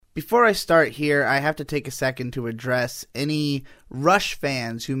Before I start here, I have to take a second to address any Rush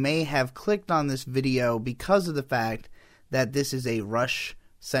fans who may have clicked on this video because of the fact that this is a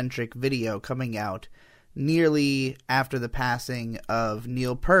Rush-centric video coming out nearly after the passing of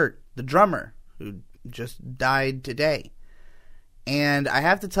Neil Peart, the drummer, who just died today. And I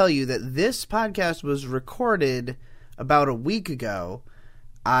have to tell you that this podcast was recorded about a week ago.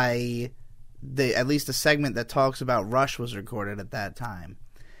 At least the segment that talks about Rush was recorded at that time.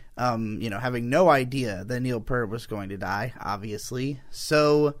 Having no idea that Neil Peart was going to die, obviously.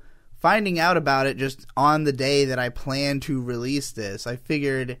 So finding out about it just on the day that I planned to release this, I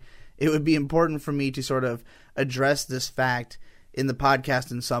figured it would be important for me to sort of address this fact in the podcast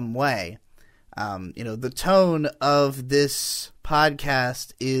in some way. The tone of this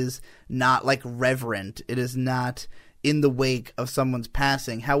podcast is not like reverent. It is not in the wake of someone's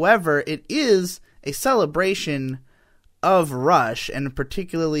passing. However, it is a celebration of Rush, and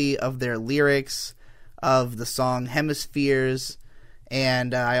particularly of their lyrics, of the song Hemispheres,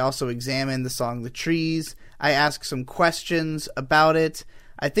 and I also examine the song The Trees. I ask some questions about it.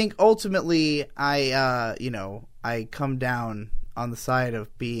 I think ultimately I come down on the side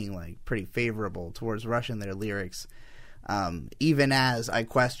of being like pretty favorable towards Rush and their lyrics, even as I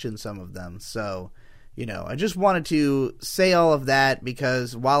question some of them. So, I just wanted to say all of that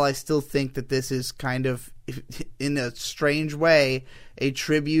because while I still think that this is kind of, in a strange way, a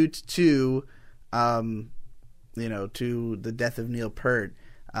tribute to, to the death of Neil Peart,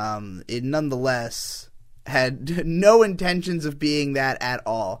 it nonetheless had no intentions of being that at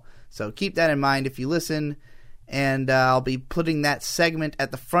all. So keep that in mind if you listen. And I'll be putting that segment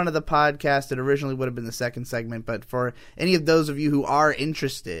at the front of the podcast. It originally would have been the second segment, but for any of those of you who are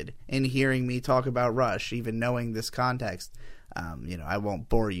interested in hearing me talk about Rush, even knowing this context, I won't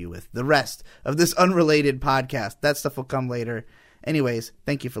bore you with the rest of this unrelated podcast. That stuff will come later. Anyways,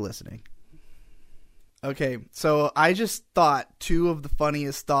 thank you for listening. Okay, so I just thought two of the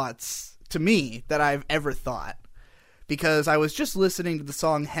funniest thoughts to me that I've ever thought, because I was just listening to the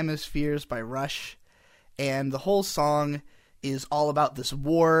song Hemispheres by Rush. And the whole song is all about this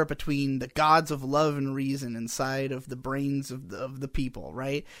war between the gods of love and reason inside of the brains of the people,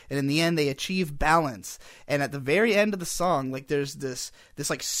 right? And in the end, they achieve balance. And at the very end of the song, like there's this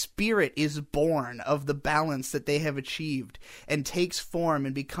like spirit is born of the balance that they have achieved and takes form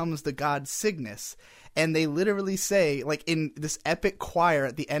and becomes the god Cygnus. And they literally say, like in this epic choir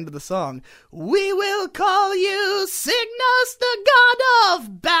at the end of the song, "We will call you Cygnus, the god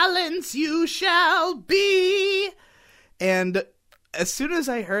of balance you shall be." And as soon as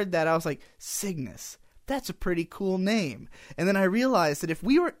I heard that, I was like, Cygnus, that's a pretty cool name. And then I realized that if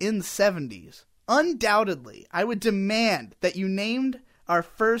we were in the 70s, undoubtedly, I would demand that you named our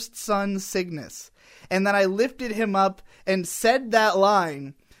first son Cygnus. And then I lifted him up and said that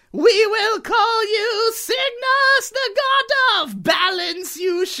line, "We will call you Cygnus, the god of balance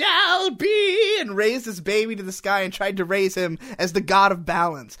you shall be," and raised this baby to the sky and tried to raise him as the god of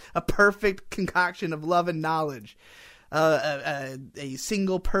balance, a perfect concoction of love and knowledge, a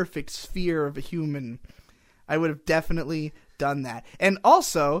single perfect sphere of a human. I would have definitely done that. And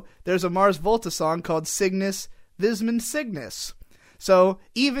also, there's a Mars Volta song called Cygnus Vismund Cygnus. So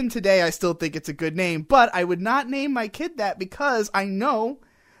even today, I still think it's a good name, but I would not name my kid that because I know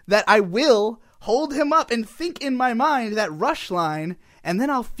that I will hold him up and think in my mind that Rush line, and then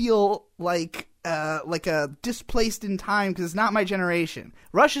I'll feel like a displaced in time because it's not my generation.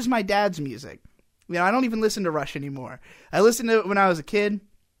 Rush is my dad's music. I don't even listen to Rush anymore. I listened to it when I was a kid.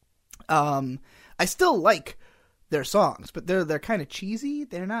 I still like their songs, but they're kind of cheesy.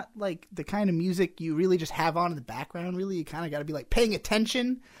 They're not like the kind of music you really just have on in the background. Really, you kind of got to be like paying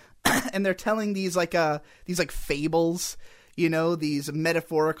attention. And they're telling these fables. These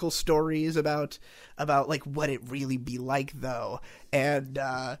metaphorical stories about like what it really be like though. And,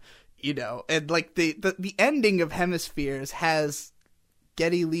 and like the ending of Hemispheres has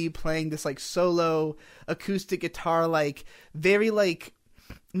Geddy Lee playing this like solo acoustic guitar, like very like,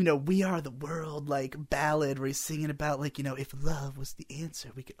 We Are the World, like ballad where he's singing about like, if love was the answer,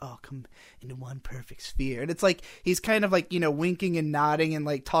 we could all come into one perfect sphere. And it's like, he's kind of like, winking and nodding and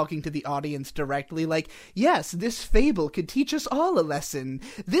like talking to the audience directly. Like, yes, this fable could teach us all a lesson.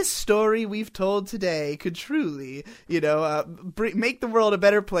 This story we've told today could truly, make the world a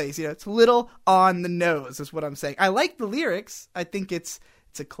better place. It's a little on the nose is what I'm saying. I like the lyrics. I think it's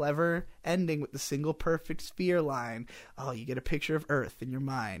a clever ending with the single perfect sphere line. Oh, you get a picture of Earth in your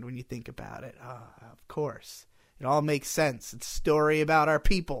mind when you think about it. Oh, of course. It all makes sense. It's a story about our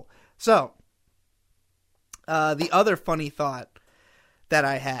people. So, the other funny thought that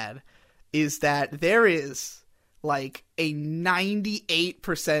I had is that there is like a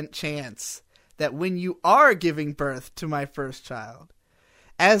 98% chance that when you are giving birth to my first child,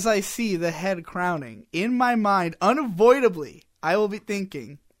 as I see the head crowning, in my mind, unavoidably, I will be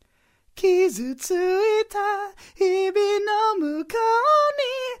thinking, Kizutsuita hibi no mukou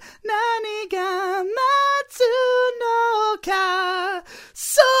ni nani ga matsu no ka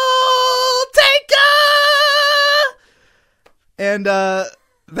soul taker! And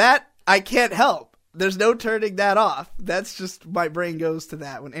that I can't help. There's no turning that off. That's just, my brain goes to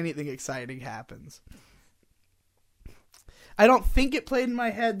that when anything exciting happens. I don't think it played in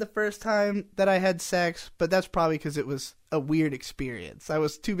my head the first time that I had sex, but that's probably because it was a weird experience. I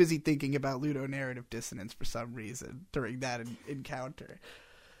was too busy thinking about ludonarrative dissonance for some reason during that encounter.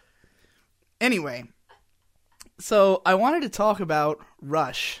 Anyway, so I wanted to talk about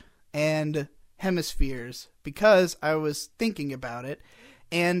Rush and Hemispheres because I was thinking about it,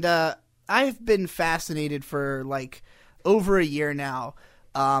 and I've been fascinated for like over a year now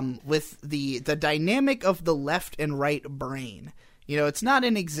with the dynamic of the left and right brain. You know, it's not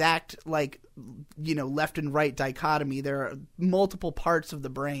an exact, like, you know, left and right dichotomy. There are multiple parts of the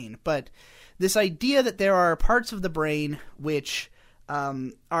brain. But this idea that there are parts of the brain which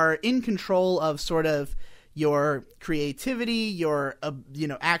are in control of sort of your creativity, your, you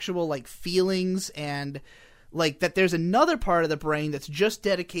know, actual, like, feelings, and like that there's another part of the brain that's just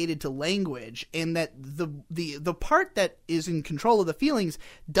dedicated to language, and that the part that is in control of the feelings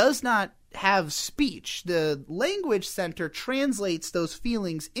does not have speech. The language center translates those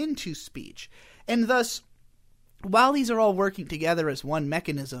feelings into speech. And thus, while these are all working together as one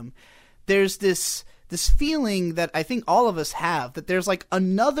mechanism, there's this feeling that I think all of us have, that there's like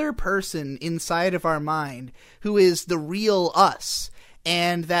another person inside of our mind who is the real us.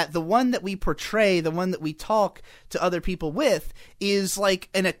 And that the one that we portray, the one that we talk to other people with, is like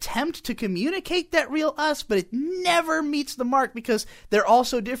an attempt to communicate that real us, but it never meets the mark because they're all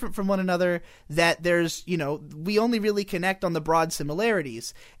so different from one another that there's, you know, we only really connect on the broad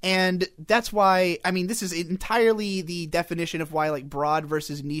similarities. And that's why, I mean, this is entirely the definition of why, like, broad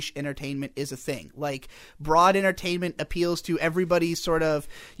versus niche entertainment is a thing. Like, broad entertainment appeals to everybody's sort of,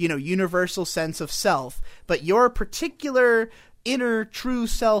 you know, universal sense of self, but your particular inner true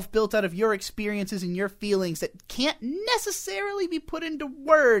self built out of your experiences and your feelings that can't necessarily be put into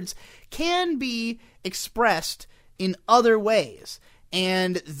words can be expressed in other ways.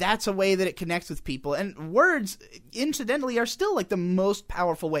 And that's a way that it connects with people. And words, incidentally, are still like the most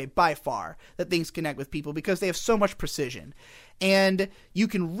powerful way by far that things connect with people because they have so much precision. And you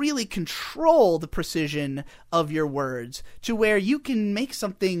can really control the precision of your words to where you can make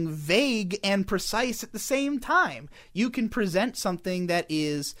something vague and precise at the same time. You can present something that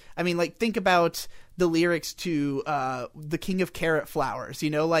is, I mean, like, think about the lyrics to The King of Carrot Flowers,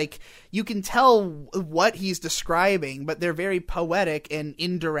 you know, like, you can tell what he's describing, but they're very poetic and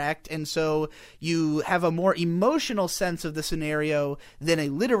indirect, and so you have a more emotional sense of the scenario than a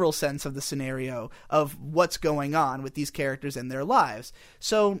literal sense of the scenario of what's going on with these characters and their lives.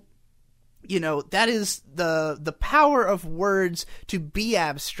 So, you know, that is the power of words to be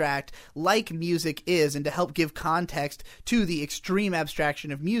abstract, like music is, and to help give context to the extreme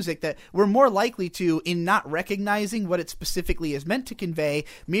abstraction of music that we're more likely to, in not recognizing what it specifically is meant to convey,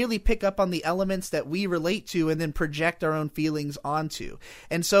 merely pick up on the elements that we relate to and then project our own feelings onto.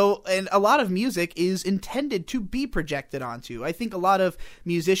 And so, and a lot of music is intended to be projected onto. I think a lot of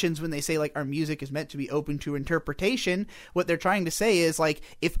musicians, when they say, like, our music is meant to be open to interpretation, what they're trying to say is, like,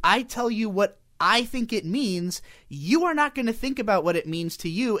 if I tell you what I think it means, you are not going to think about what it means to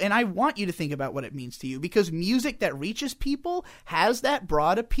you, and I want you to think about what it means to you, because music that reaches people has that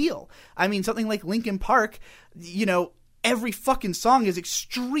broad appeal. I mean, something like Linkin Park, you know, every fucking song is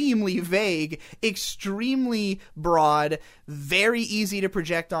extremely vague, extremely broad, very easy to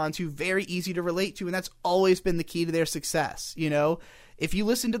project onto, very easy to relate to, and that's always been the key to their success, you know? If you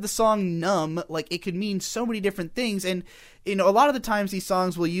listen to the song Numb, like, it could mean so many different things, and, you know, a lot of the times these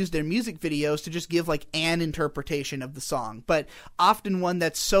songs will use their music videos to just give, like, an interpretation of the song, but often one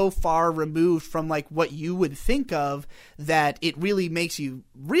that's so far removed from, like, what you would think of that it really makes you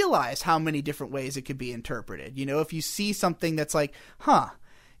realize how many different ways it could be interpreted. You know, if you see something that's like, huh,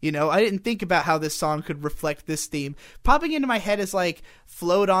 you know, I didn't think about how this song could reflect this theme. Popping into my head is like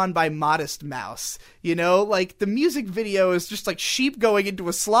Float On by Modest Mouse. You know, like, the music video is just like sheep going into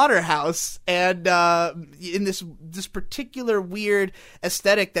a slaughterhouse, and in this particular weird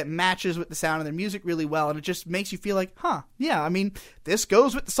aesthetic that matches with the sound of their music really well, and it just makes you feel like, huh, yeah, I mean, this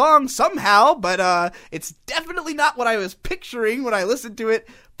goes with the song somehow, but it's definitely not what I was picturing when I listened to it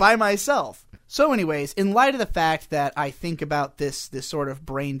by myself. So anyways, in light of the fact that I think about this sort of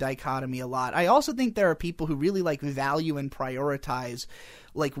brain dichotomy a lot, I also think there are people who really like value and prioritize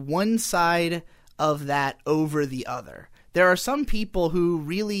like one side of that over the other. There are some people who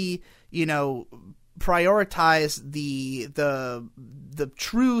really, you know, prioritize the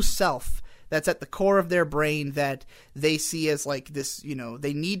true self that's at the core of their brain that they see as like this, you know,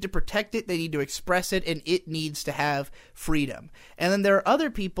 they need to protect it, they need to express it, and it needs to have freedom. And then there are other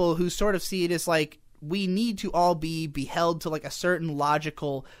people who sort of see it as like, we need to all be held to like a certain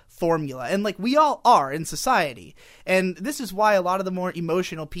logical formula. And like we all are in society. And this is why a lot of the more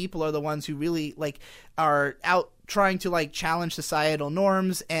emotional people are the ones who really like are out trying to like challenge societal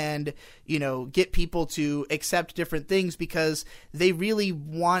norms and, you know, get people to accept different things, because they really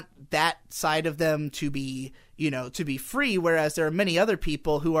want that side of them to be, you know, to be free. Whereas there are many other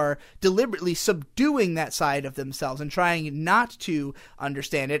people who are deliberately subduing that side of themselves and trying not to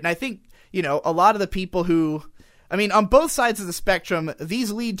understand it. And I think, you know, a lot of the people who, I mean, on both sides of the spectrum,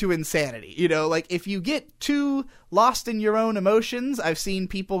 these lead to insanity. You know, like if you get too lost in your own emotions, I've seen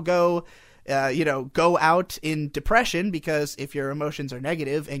people go out in depression, because if your emotions are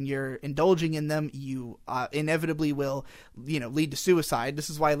negative and you're indulging in them, you inevitably will, you know, lead to suicide. This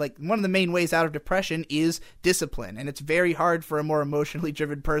is why, like, one of the main ways out of depression is discipline. And it's very hard for a more emotionally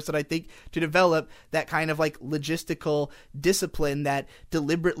driven person, I think, to develop that kind of like logistical discipline that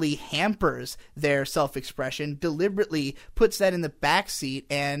deliberately hampers their self-expression, deliberately puts that in the backseat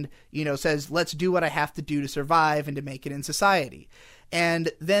and, you know, says, let's do what I have to do to survive and to make it in society.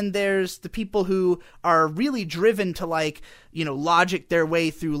 And then there's the people who are really driven to, like, you know, logic their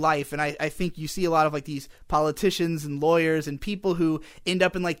way through life. And I think you see a lot of like these politicians and lawyers and people who end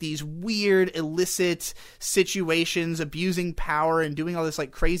up in like these weird, illicit situations, abusing power and doing all this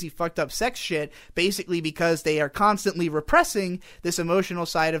like crazy fucked up sex shit, basically because they are constantly repressing this emotional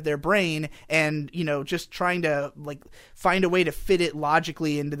side of their brain and, you know, just trying to like find a way to fit it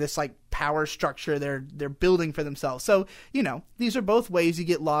logically into this like power structure they're building for themselves. So, you know, these are both ways you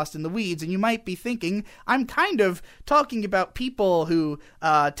get lost in the weeds. And you might be thinking, I'm kind of talking about people who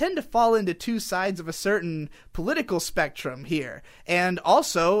tend to fall into two sides of a certain political spectrum here. And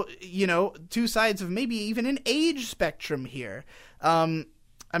also, you know, two sides of maybe even an age spectrum here. I'm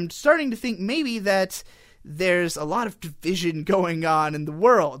starting to think maybe that there's a lot of division going on in the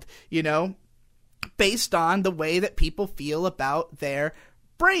world, you know, based on the way that people feel about their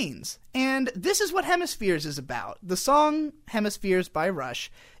brains. And this is what Hemispheres is about. The song Hemispheres by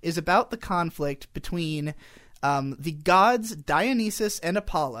Rush is about the conflict between the gods Dionysus and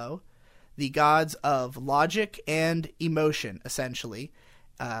Apollo, the gods of logic and emotion, essentially.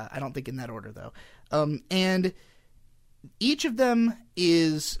 I don't think in that order, though. And each of them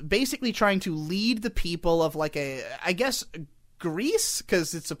is basically trying to lead the people of like Greece,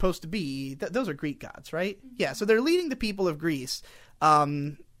 because it's supposed to be, those are Greek gods, right? Yeah, so they're leading the people of Greece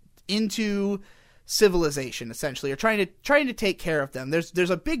into civilization, essentially, or trying to take care of them. There's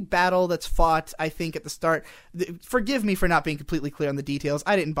a big battle that's fought, I think, at the start. Forgive me for not being completely clear on the details.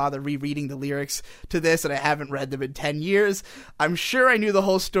 I didn't bother rereading the lyrics to this, and I haven't read them in 10 years. I'm sure I knew the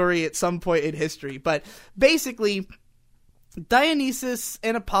whole story at some point in history, but basically, Dionysus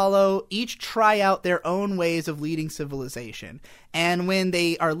and Apollo each try out their own ways of leading civilization. And when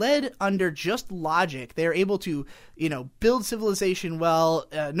they are led under just logic, they're able to, you know, build civilization well.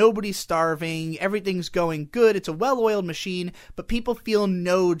 Nobody's starving. Everything's going good. It's a well-oiled machine, but people feel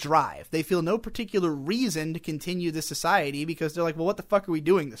no drive. They feel no particular reason to continue this society because they're like, well, what the fuck are we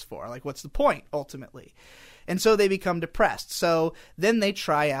doing this for? Like, what's the point, ultimately? And so they become depressed. So then they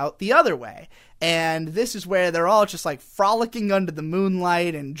try out the other way. And this is where they're all just like frolicking under the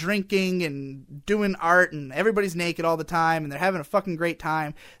moonlight and drinking and doing art, and everybody's naked all the time and they're having a fucking great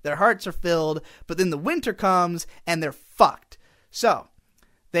time. Their hearts are filled, but then the winter comes and they're fucked. So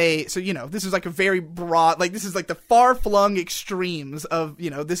you know, this is like a very broad, like this is like the far-flung extremes of, you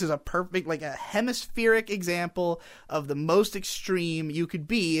know, this is a perfect, like a hemispheric example of the most extreme you could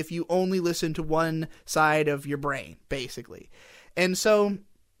be if you only listen to one side of your brain, basically. And so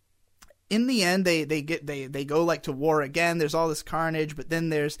in the end, they go like to war again. There's all this carnage, but then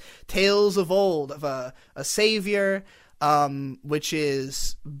there's tales of old of a savior, which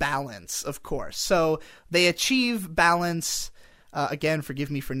is balance, of course. So they achieve balance. Again,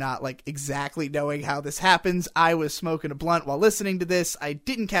 forgive me for not like exactly knowing how this happens. I was smoking a blunt while listening to this. I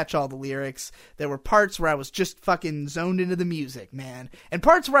didn't catch all the lyrics. There were parts where I was just fucking zoned into the music, man. And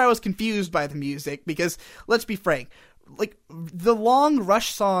parts where I was confused by the music because, let's be frank, like the long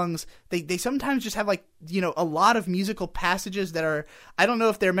Rush songs, they sometimes just have like, you know, a lot of musical passages that are, I don't know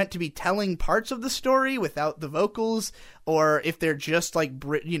if they're meant to be telling parts of the story without the vocals, or if they're just like,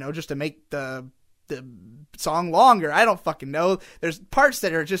 you know, just to make the song longer. I don't fucking know. There's parts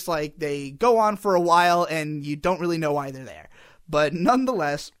that are just like, they go on for a while and you don't really know why they're there. But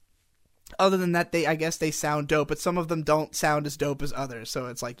nonetheless, other than that, I guess they sound dope, but some of them don't sound as dope as others. So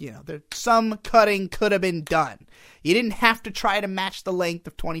it's like, you know, some cutting could have been done. You didn't have to try to match the length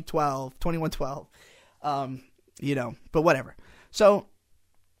of 2112, you know, but whatever. So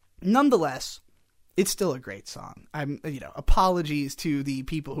nonetheless, it's still a great song. You know, apologies to the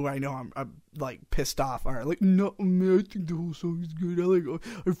people who I know I'm like pissed off are like, no, man, I think the whole song is good.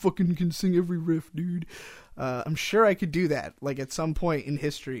 I fucking can sing every riff, dude. I'm sure I could do that, like at some point in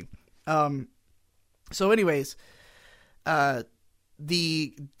history. So anyways,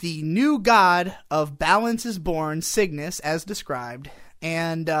 the new god of balance is born, Cygnus, as described,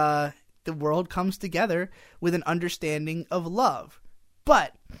 and the world comes together with an understanding of love.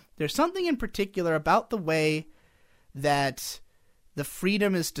 But there's something in particular about the way that the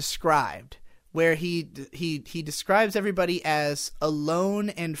freedom is described, where he describes everybody as alone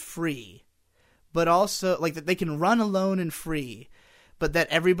and free, but also like that they can run alone and free, but that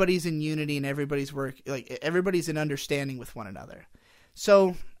everybody's in unity and everybody's in understanding with one another.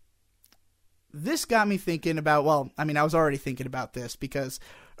 So this got me thinking about, well, I mean, I was already thinking about this because,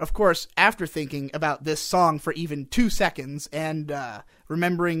 of course, after thinking about this song for even 2 seconds and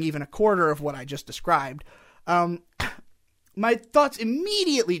remembering even a quarter of what I just described, my thoughts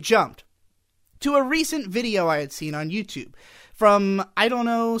immediately jumped to a recent video I had seen on YouTube from, I don't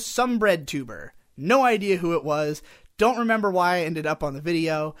know, some bread tuber. No idea who it was. Don't remember why I ended up on the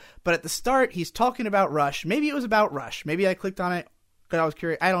video, but at the start, he's talking about Rush. Maybe it was about Rush. Maybe I clicked on it because I was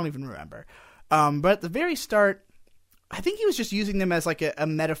curious. I don't even remember. But at the very start, I think he was just using them as like a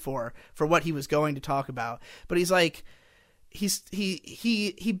metaphor for what he was going to talk about. But he's like,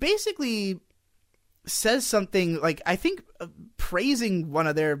 he basically says something like, I think praising one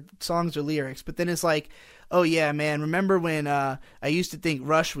of their songs or lyrics, but then it's like, oh yeah, man, remember when I used to think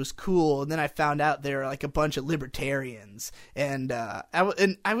Rush was cool, and then I found out they're like a bunch of libertarians, and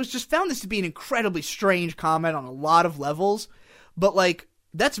I was just found this to be an incredibly strange comment on a lot of levels, but like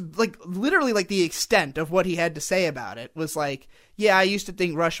that's like literally like the extent of what he had to say about it was like, yeah, I used to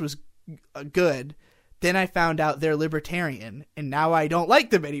think Rush was good, then I found out they're libertarian, and now I don't like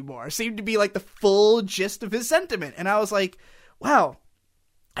them anymore. Seemed to be like the full gist of his sentiment, and I was like, wow,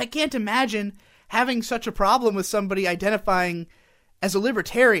 I can't imagine having such a problem with somebody identifying as a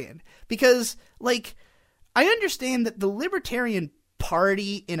libertarian, because like I understand that the Libertarian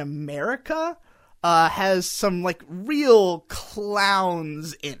Party in America has some like real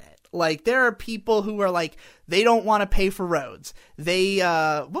clowns in it. Like there are people who are like, they don't want to pay for roads. They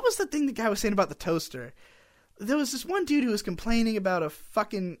what was the thing the guy was saying about the toaster? There was this one dude who was complaining about a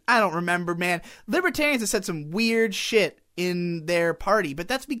fucking, I don't remember, man. Libertarians have said some weird shit in their party, but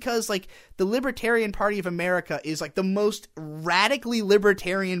that's because like the Libertarian Party of America is like the most radically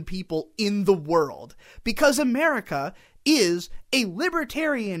libertarian people in the world, because America is a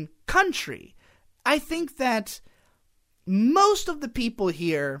libertarian country. I think that most of the people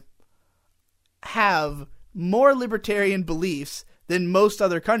here have more libertarian beliefs than most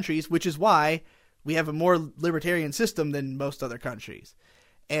other countries, which is why we have a more libertarian system than most other countries.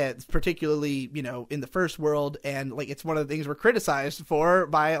 And particularly, you know, in the first world, and like it's one of the things we're criticized for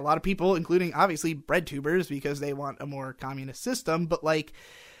by a lot of people, including obviously bread tubers, because they want a more communist system. But like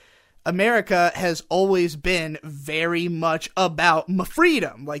America has always been very much about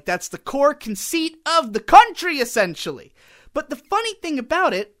freedom. Like that's the core conceit of the country, essentially. But the funny thing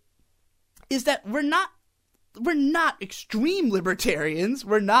about it is that we're not extreme libertarians.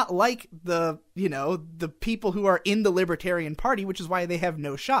 We're not like the people who are in the Libertarian Party, which is why they have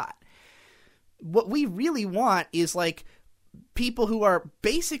no shot. What we really want is like people who are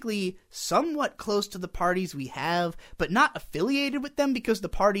basically somewhat close to the parties we have, but not affiliated with them because the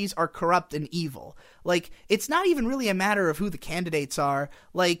parties are corrupt and evil. Like, it's not even really a matter of who the candidates are.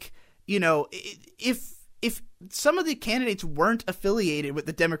 Like, you know, if some of the candidates weren't affiliated with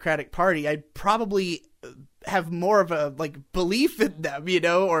the Democratic Party, I'd probably have more of a like belief in them, you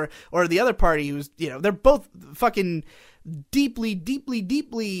know, or the other party who's, you know, they're both fucking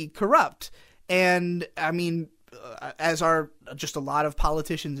deeply corrupt. And I mean, as are just a lot of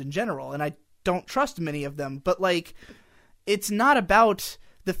politicians in general, and I don't trust many of them, but like, it's not about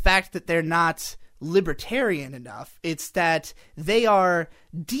the fact that they're not libertarian enough. It's that they are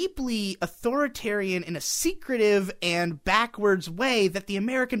deeply authoritarian in a secretive and backwards way that the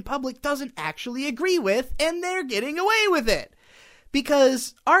American public doesn't actually agree with, and they're getting away with it.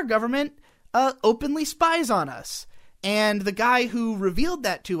 Because our government openly spies on us. And the guy who revealed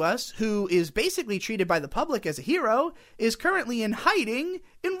that to us, who is basically treated by the public as a hero, is currently in hiding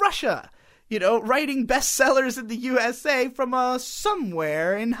in Russia. You know, writing bestsellers in the USA from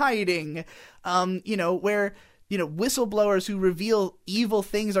somewhere in hiding. You know, where, you know, whistleblowers who reveal evil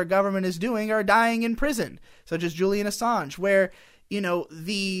things our government is doing are dying in prison, such as Julian Assange, where, you know,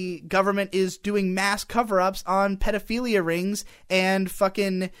 the government is doing mass cover-ups on pedophilia rings and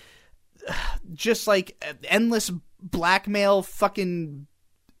fucking just like endless blackmail fucking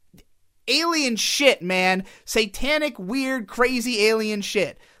alien shit, man. Satanic, weird, crazy alien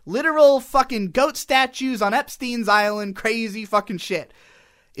shit. Literal fucking goat statues on Epstein's Island, crazy fucking shit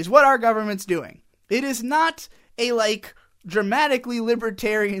is what our government's doing. It is not a, like, dramatically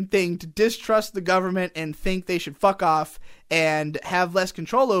libertarian thing to distrust the government and think they should fuck off and have less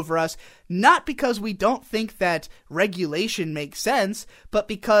control over us, not because we don't think that regulation makes sense, but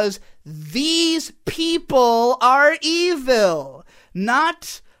because these people are evil,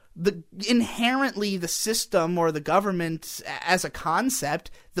 not inherently the system or the government as a concept,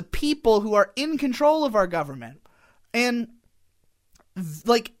 the people who are in control of our government. And,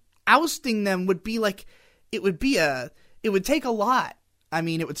 like, ousting them would be like, it would take a lot. I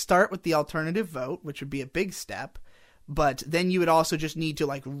mean, it would start with the alternative vote, which would be a big step, but then you would also just need to,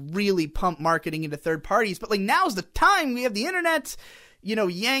 like, really pump marketing into third parties. But, like, now's the time. We have the internet. You know,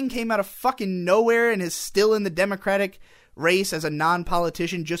 Yang came out of fucking nowhere and is still in the Democratic race as a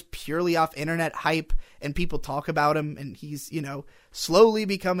non-politician just purely off internet hype, and people talk about him, and he's, you know, slowly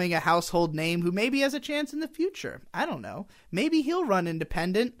becoming a household name who maybe has a chance in the future. I don't know. Maybe he'll run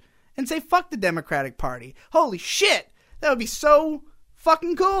independent and say fuck the Democratic Party. Holy shit! That would be so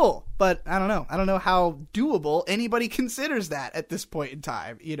fucking cool. But I don't know. I don't know how doable anybody considers that at this point in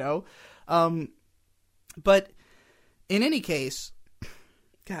time, you know? But in any case,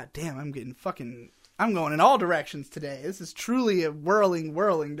 god damn, I'm going in all directions today. This is truly a whirling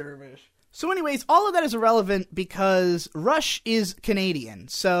dervish. So anyways, all of that is irrelevant because Rush is Canadian.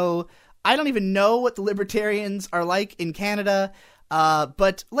 So I don't even know what the libertarians are like in Canada.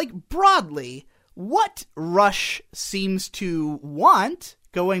 But, like, broadly, what Rush seems to want,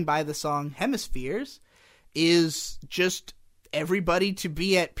 going by the song Hemispheres, is just everybody to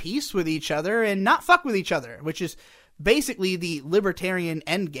be at peace with each other and not fuck with each other, which is basically the libertarian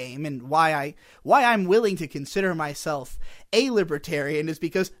endgame, and why I'm willing to consider myself a libertarian is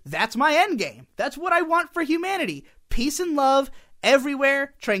because that's my endgame. That's what I want for humanity. Peace and love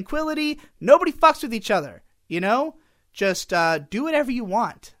everywhere, tranquility, nobody fucks with each other, you know? Just do whatever you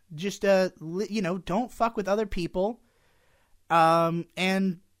want. Just, you know, don't fuck with other people,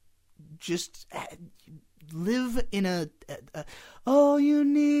 and just live in a all you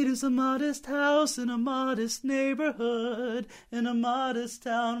need is a modest house in a modest neighborhood in a modest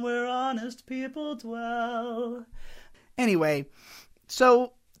town where honest people dwell. Anyway,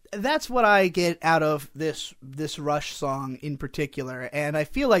 so that's what I get out of this Rush song in particular, and I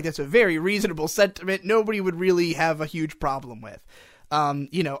feel like that's a very reasonable sentiment nobody would really have a huge problem with.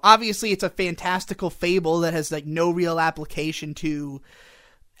 You know, obviously it's a fantastical fable that has, like, no real application to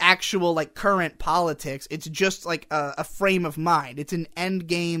actual, like, current politics. It's just, like, a frame of mind. It's an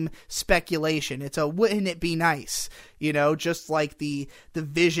endgame speculation. It's a wouldn't it be nice, you know, just like the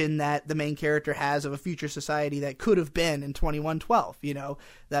vision that the main character has of a future society that could have been in 2112, you know,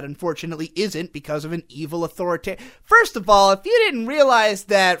 that unfortunately isn't because of an evil authoritarian. First of all, if you didn't realize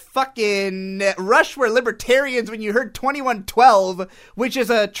that fucking Rush were libertarians when you heard 2112, which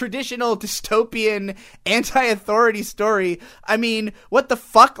is a traditional dystopian anti-authority story, I mean, what the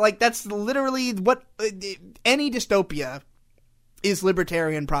fuck? Like, that's literally what any dystopia is,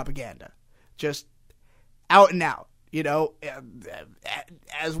 libertarian propaganda. Just out and out, you know,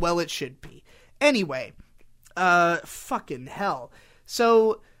 as well it should be. Anyway, fucking hell.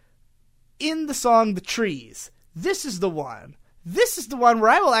 So, in the song The Trees, this is the one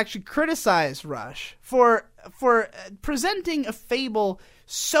where I will actually criticize Rush for presenting a fable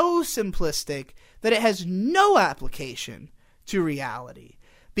so simplistic that it has no application to reality.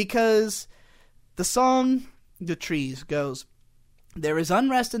 Because the song The Trees goes, "There is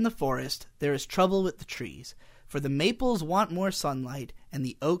unrest in the forest, there is trouble with the trees, for the maples want more sunlight, and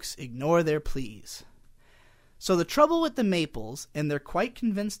the oaks ignore their pleas." So the trouble with the maples, and they're quite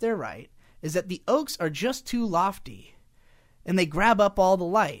convinced they're right, is that the oaks are just too lofty, and they grab up all the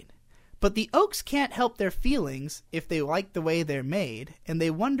light. But the oaks can't help their feelings if they like the way they're made, and they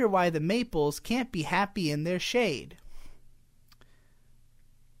wonder why the maples can't be happy in their shade.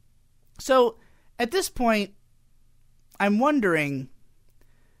 So, at this point, I'm wondering,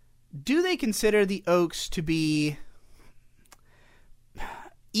 do they consider the oaks to be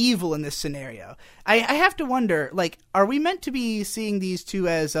evil in this scenario? I have to wonder, like, are we meant to be seeing these two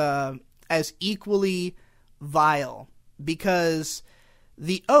as equally vile? Because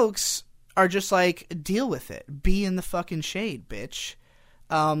the oaks are just like, deal with it. Be in the fucking shade, bitch.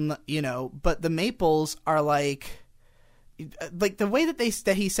 But the maples are like the way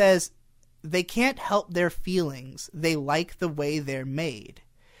that he says they can't help their feelings. They like the way they're made.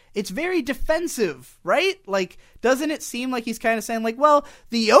 It's very defensive, right? Like, doesn't it seem like he's kind of saying, like, well,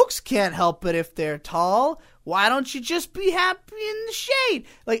 the oaks can't help it if they're tall. Why don't you just be happy in the shade?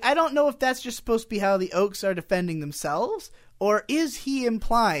 Like, I don't know if that's just supposed to be how the oaks are defending themselves, or is he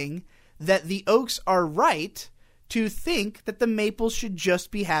implying that the oaks are right to think that the maples should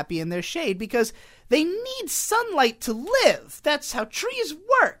just be happy in their shade because they need sunlight to live. That's how trees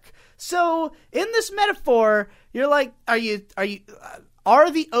work. So, in this metaphor, you're like,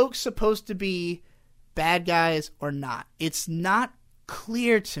 are the oaks supposed to be bad guys or not? It's not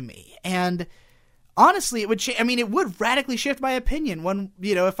clear to me. And honestly, it would radically shift my opinion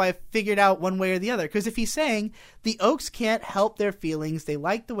if I figured out one way or the other. Because if he's saying the oaks can't help their feelings, they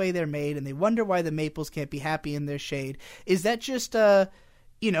like the way they're made, and they wonder why the maples can't be happy in their shade, is that just a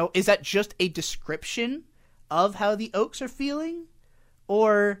description of how the oaks are feeling?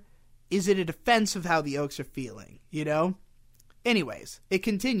 Or is it a defense of how the oaks are feeling, Anyways, it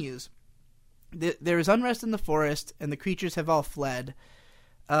continues. There is unrest in the forest, and the creatures have all fled.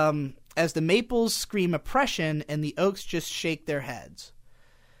 As the maples scream oppression, and the oaks just shake their heads.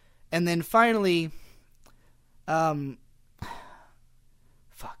 And then finally, I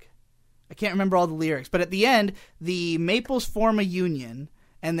can't remember all the lyrics, but at the end, the maples form a union,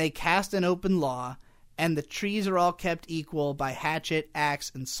 and they cast an open law, and the trees are all kept equal by hatchet,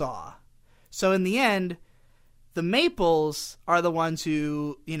 axe, and saw. So in the end, the maples are the ones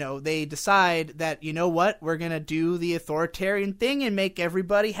who, they decide that, we're going to do the authoritarian thing and make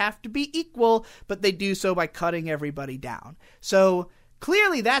everybody have to be equal, but they do so by cutting everybody down. So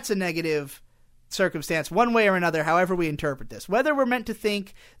clearly that's a negative circumstance, one way or another, however we interpret this. Whether we're meant to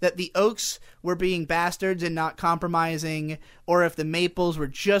think that the oaks were being bastards and not compromising, or if the maples were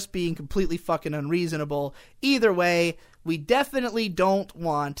just being completely fucking unreasonable, either way, we definitely don't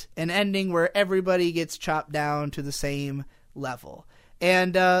want an ending where everybody gets chopped down to the same level.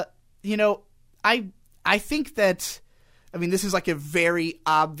 And, I think that, this is like a very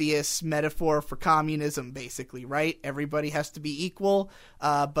obvious metaphor for communism, basically, right? Everybody has to be equal,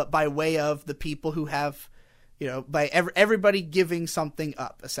 but by way of the people who have, by everybody giving something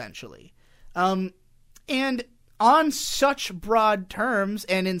up, essentially. And on such broad terms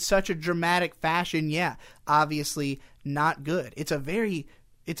and in such a dramatic fashion, yeah, obviously not good. It's a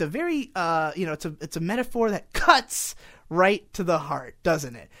metaphor that cuts right to the heart,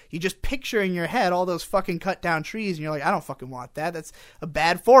 doesn't it? You just picture in your head all those fucking cut down trees and you're like, I don't fucking want that. That's a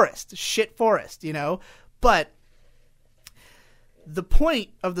bad forest, shit forest, But the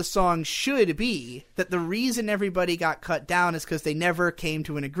point of the song should be that the reason everybody got cut down is because they never came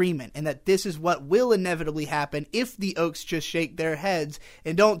to an agreement, and that this is what will inevitably happen if the oaks just shake their heads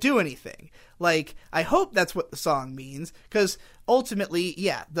and don't do anything. Like, I hope that's what the song means, because ultimately,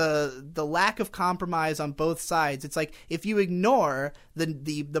 yeah, the lack of compromise on both sides, it's like, if you ignore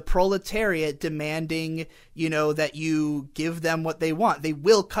the proletariat demanding, that you give them what they want, they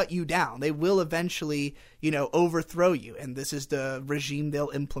will cut you down. They will eventually, overthrow you. And this is the regime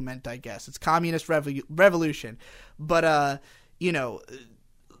they'll implement, I guess. It's communist revolution. But,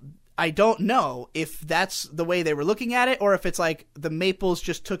 I don't know if that's the way they were looking at it, or if it's like the maples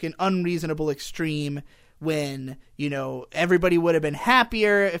just took an unreasonable extreme when, everybody would have been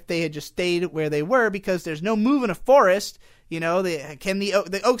happier if they had just stayed where they were, because there's no move in a forest.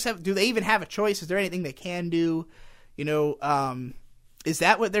 The oaks do they even have a choice? Is there anything they can do? Is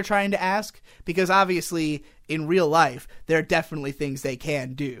that what they're trying to ask? Because obviously in real life, there are definitely things they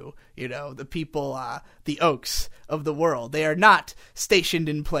can do. The people, the oaks of the world, they are not stationed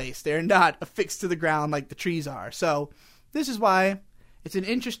in place. They're not affixed to the ground like the trees are. So this is why it's an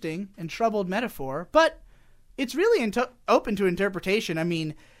interesting and troubled metaphor, but it's really open to interpretation.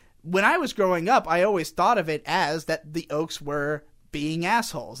 When I was growing up, I always thought of it as that the oaks were being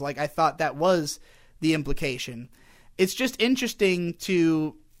assholes. Like, I thought that was the implication. It's just interesting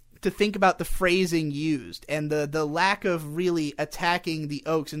to think about the phrasing used and the lack of really attacking the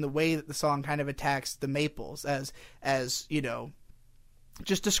oaks in the way that the song kind of attacks the maples as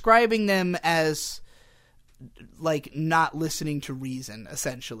just describing them as like not listening to reason,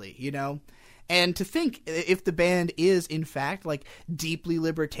 essentially, you know? And to think if the band is, in fact, like deeply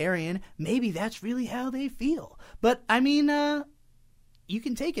libertarian, maybe that's really how they feel. But, I mean, you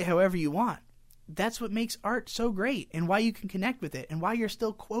can take it however you want. That's what makes art so great and why you can connect with it and why you're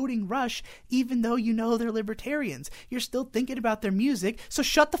still quoting Rush even though you know they're libertarians. You're still thinking about their music, so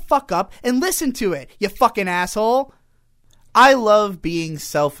shut the fuck up and listen to it, you fucking asshole. I love being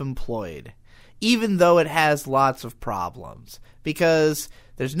self-employed, even though it has lots of problems, because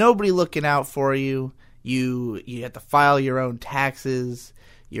there's nobody looking out for you. You have to file your own taxes.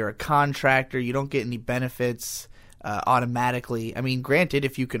 You're a contractor. You don't get any benefits automatically. I mean, granted,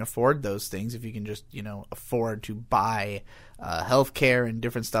 if you can afford those things, if you can just, afford to buy healthcare and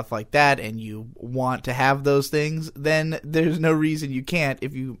different stuff like that, and you want to have those things, then there's no reason you can't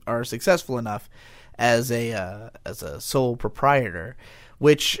if you are successful enough as a sole proprietor,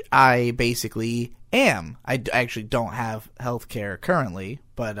 which I basically am. I actually don't have healthcare currently,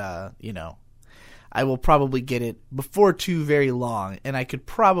 but I will probably get it before too very long, and I could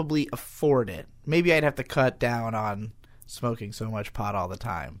probably afford it. Maybe I'd have to cut down on smoking so much pot all the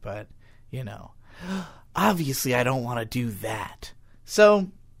time, but, obviously I don't want to do that. So,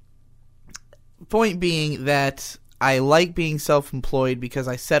 point being that I like being self-employed because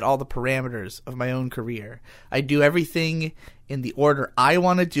I set all the parameters of my own career. I do everything in the order I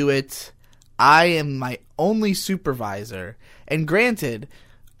want to do it. I am my only supervisor, and granted,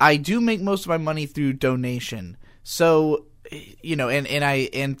 I do make most of my money through donation. So,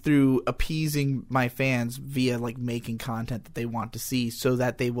 and through appeasing my fans via like making content that they want to see so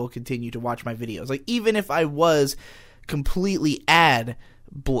that they will continue to watch my videos. Like, even if I was completely ad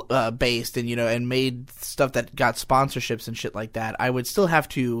based and, and made stuff that got sponsorships and shit like that, I would still have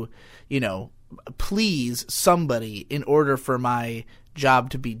to, please somebody in order for my job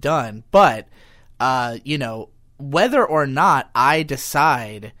to be done. But, whether or not I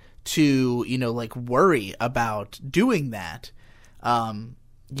decide to, worry about doing that,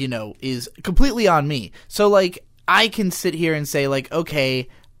 is completely on me. So, like, I can sit here and say, like, okay,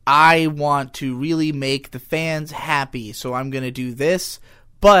 I want to really make the fans happy, so I'm going to do this.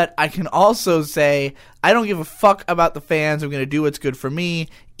 But I can also say, I don't give a fuck about the fans. I'm going to do what's good for me,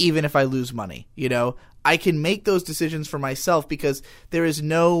 even if I lose money. I can make those decisions for myself because there is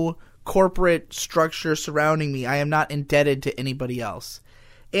no corporate structure surrounding me. I am not indebted to anybody else.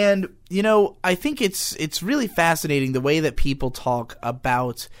 And, I think it's really fascinating the way that people talk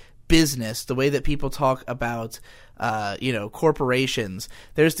about business, the way that people talk about, corporations.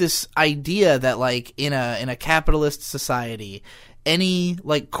 There's this idea that, like, in a capitalist society, any,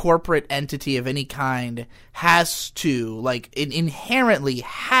 like, corporate entity of any kind has to, like, inherently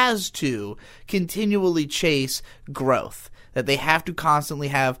has to continually chase growth. That they have to constantly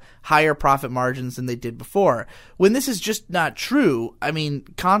have higher profit margins than they did before. When this is just not true, I mean,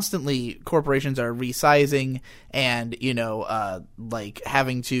 constantly corporations are resizing and, like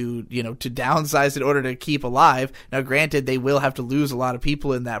having to, to downsize in order to keep alive. Now, granted, they will have to lose a lot of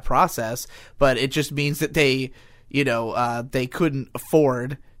people in that process, but it just means that they, they couldn't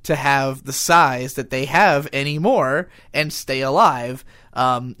afford to have the size that they have anymore and stay alive,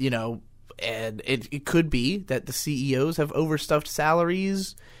 And it could be that the CEOs have overstuffed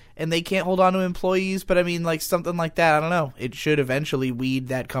salaries and they can't hold on to employees. But I mean, like, something like that, I don't know. It should eventually weed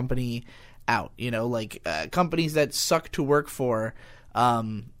that company out. Companies that suck to work for,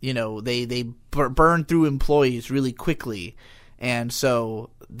 they burn through employees really quickly. And so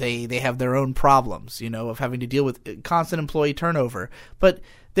they have their own problems, of having to deal with constant employee turnover. But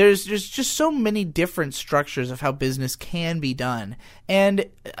there's just so many different structures of how business can be done. And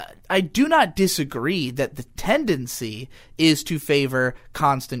I do not disagree that the tendency is to favor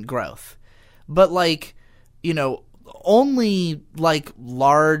constant growth. But, like, only, like,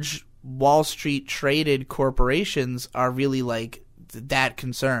 large Wall Street traded corporations are really, like, that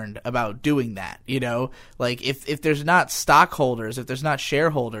concerned about doing that, Like, if there's not stockholders, if there's not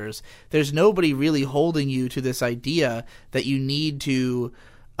shareholders, there's nobody really holding you to this idea that you need to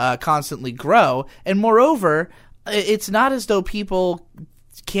constantly grow. And moreover, it's not as though people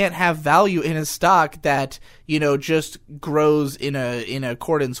can't have value in a stock that, just grows in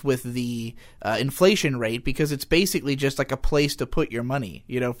accordance with the inflation rate, because it's basically just like a place to put your money,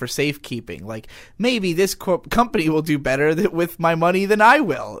 for safekeeping. Like, maybe this company will do better with my money than I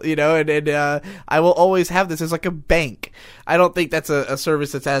will, and I will always have this as like a bank. I don't think that's a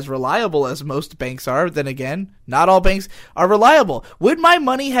service that's as reliable as most banks are. Then again, not all banks are reliable. Would my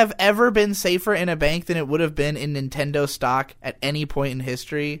money have ever been safer in a bank than it would have been in Nintendo stock at any point in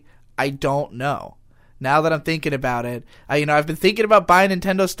history? I don't know. now that I'm thinking about it. I've been thinking about buying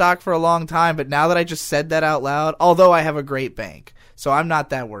Nintendo stock for a long time, but now that I just said that out loud, although I have a great bank, so I'm not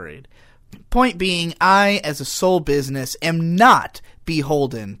that worried. Point being, I, as a sole business, am not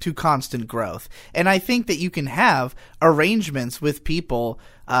beholden to constant growth. And I think that you can have arrangements with people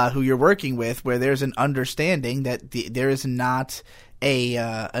who you're working with where there's an understanding that there is not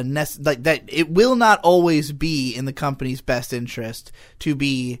that it will not always be in the company's best interest to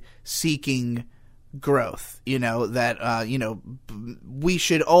be seeking growth, we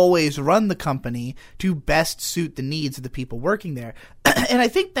should always run the company to best suit the needs of the people working there. And I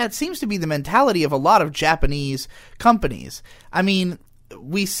think that seems to be the mentality of a lot of Japanese companies. I mean,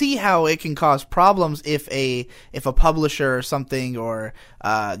 we see how it can cause problems if a publisher or something, or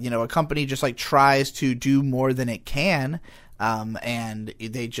a company just like tries to do more than it can. And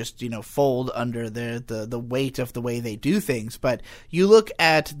they just, fold under the weight of the way they do things. But you look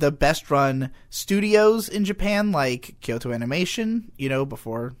at the best run studios in Japan, like Kyoto Animation,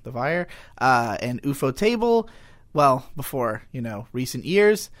 before the fire, and Ufotable, well, before, recent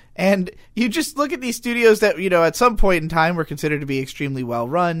years. And you just look at these studios that, at some point in time were considered to be extremely well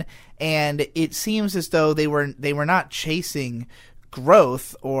run. And it seems as though they were not chasing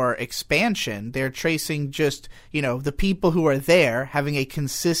growth or expansion. They're tracing just, the people who are there having a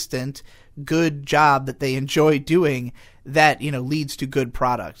consistent, good job that they enjoy doing that, leads to good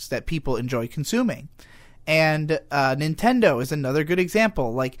products that people enjoy consuming. And Nintendo is another good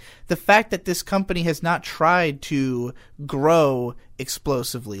example. Like, the fact that this company has not tried to grow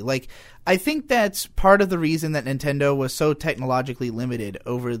explosively. Like, I think that's part of the reason that Nintendo was so technologically limited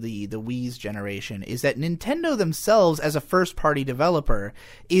over the Wii's generation, is that Nintendo themselves, as a first-party developer,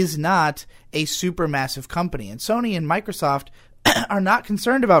 is not a supermassive company. And Sony and Microsoft are not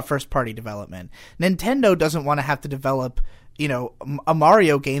concerned about first-party development. Nintendo doesn't want to have to develop a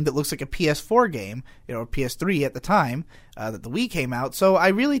Mario game that looks like a PS4 game, or PS3 at the time that the Wii came out. So I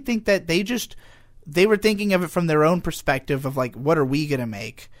really think that they were thinking of it from their own perspective of like, what are we going to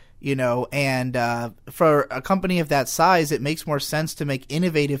make? And for a company of that size, it makes more sense to make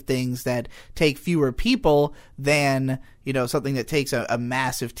innovative things that take fewer people than, something that takes a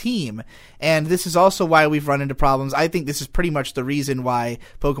massive team. And this is also why we've run into problems. I think this is pretty much the reason why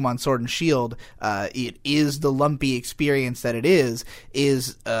Pokemon Sword and Shield, it is the lumpy experience that it is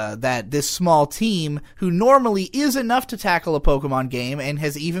that this small team, who normally is enough to tackle a Pokemon game and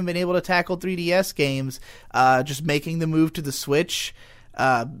has even been able to tackle 3DS games, just making the move to the Switch,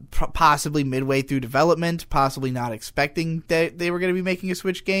 possibly midway through development, possibly not expecting that they were going to be making a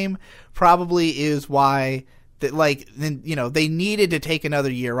Switch game, probably is why they needed to take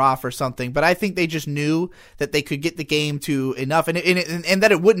another year off or something. But I think they just knew that they could get the game to enough and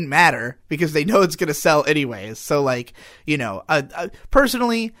that it wouldn't matter because they know it's going to sell anyways. So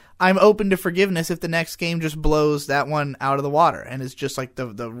personally, I'm open to forgiveness if the next game just blows that one out of the water and is just like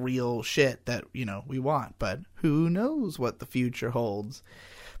the real shit that, we want. But who knows what the future holds.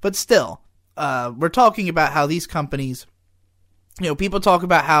 But still, we're talking about how these companies, people talk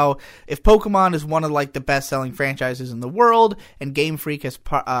about how if Pokemon is one of like the best-selling franchises in the world and Game Freak has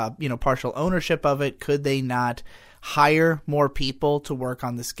partial ownership of it, could they not hire more people to work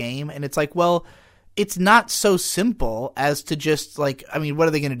on this game? And it's like, well, it's not so simple as to just what are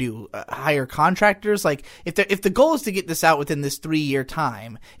they going to do? Hire contractors? Like, if the goal is to get this out within this 3-year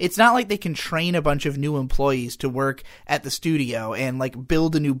time, it's not like they can train a bunch of new employees to work at the studio and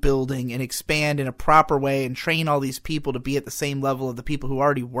build a new building and expand in a proper way and train all these people to be at the same level of the people who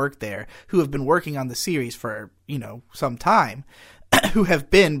already work there, who have been working on the series for, some time. Who have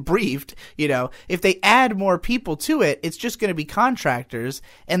been briefed, if they add more people to it, it's just going to be contractors,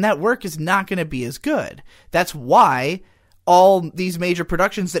 and that work is not going to be as good. That's why all these major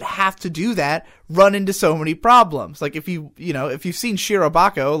productions that have to do that run into so many problems. Like, if you've seen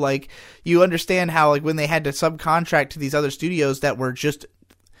Shirobako, you understand how, when they had to subcontract to these other studios that were just,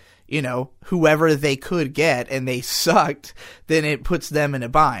 whoever they could get and they sucked, then it puts them in a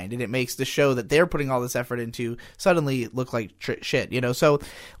bind and it makes the show that they're putting all this effort into suddenly look like shit, So,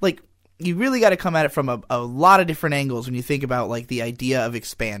 you really got to come at it from a lot of different angles when you think about, the idea of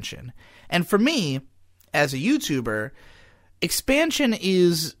expansion. And for me, as a YouTuber, expansion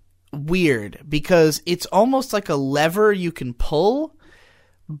is weird because it's almost like a lever you can pull,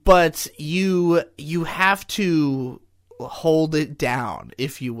 but you have to hold it down,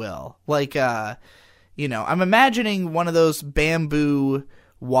 if you will. I'm imagining one of those bamboo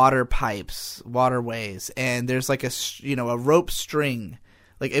waterways, and there's a rope string.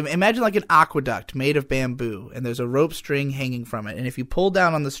 Imagine an aqueduct made of bamboo, and there's a rope string hanging from it, and if you pull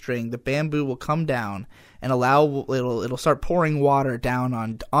down on the string, the bamboo will come down, and it'll start pouring water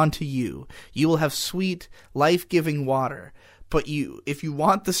down onto you. You will have sweet, life-giving water. But if you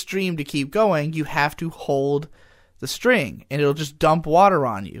want the stream to keep going, you have to hold the string, and it'll just dump water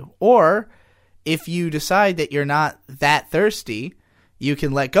on you. Or if you decide that you're not that thirsty, you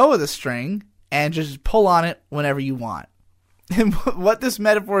can let go of the string and just pull on it whenever you want. And what this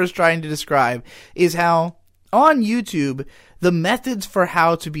metaphor is trying to describe is how on YouTube, the methods for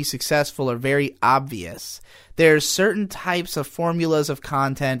how to be successful are very obvious. There's certain types of formulas of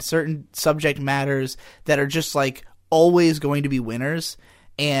content, certain subject matters that are just like always going to be winners,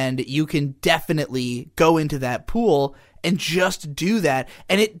 and you can definitely go into that pool and just do that.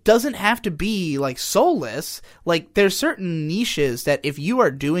 And it doesn't have to be like soulless. Like there's certain niches that if you are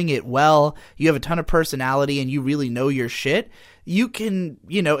doing it well, you have a ton of personality and you really know your shit, you can,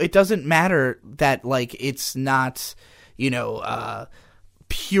 it doesn't matter that like it's not,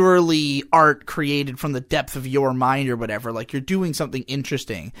 purely art created from the depth of your mind or whatever. Like you're doing something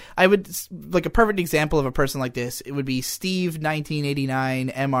interesting. Like a perfect example of a person like this, it would be Steve 1989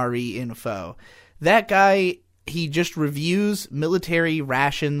 MRE Info. That guy, he just reviews military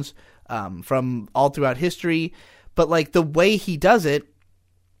rations from all throughout history, but like the way he does it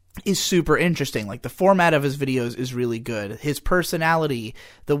is super interesting. Like the format of his videos is really good. His personality,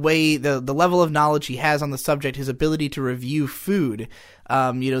 the way, the level of knowledge he has on the subject, his ability to review food,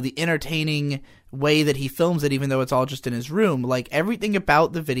 the entertaining way that he films it, even though it's all just in his room. Like everything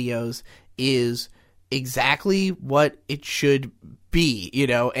about the videos is exactly what it should be,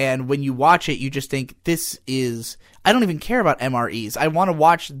 and when you watch it, you just think I don't even care about MREs. I want to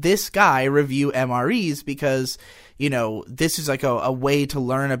watch this guy review MREs because, this is like a way to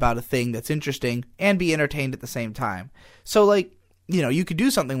learn about a thing that's interesting and be entertained at the same time. So like, you could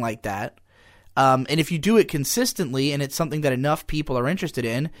do something like that. And if you do it consistently and it's something that enough people are interested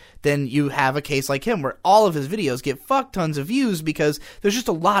in, then you have a case like him where all of his videos get fuck tons of views because there's just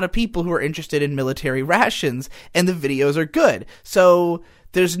a lot of people who are interested in military rations and the videos are good. So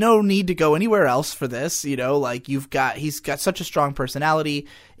there's no need to go anywhere else for this, like he's got such a strong personality.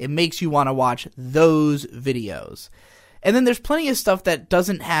 It makes you want to watch those videos. And then there's plenty of stuff that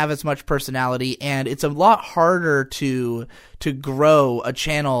doesn't have as much personality, and it's a lot harder to grow a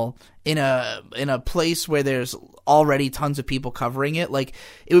channel in a place where there's already tons of people covering it. Like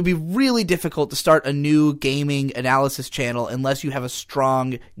it would be really difficult to start a new gaming analysis channel unless you have a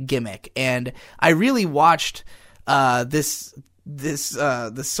strong gimmick. And I really watched this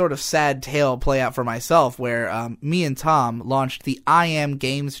sort of sad tale play out for myself where me and Tom launched the I Am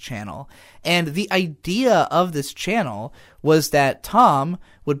Games channel. And the idea of this channel was that Tom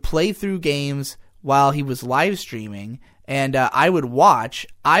would play through games while he was live streaming, and I would watch.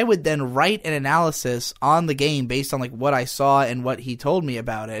 I would then write an analysis on the game based on like what I saw and what he told me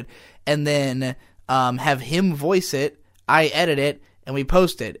about it, and then have him voice it, I edit it, and we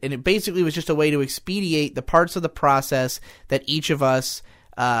post it. And it basically was just a way to expedite the parts of the process that each of us,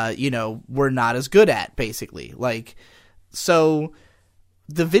 were not as good at, basically. Like, so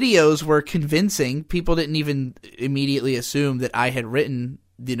the videos were convincing. People didn't even immediately assume that I had written,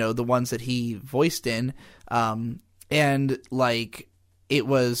 the ones that he voiced in. And like, it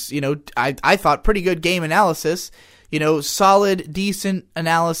was, I thought pretty good game analysis, solid, decent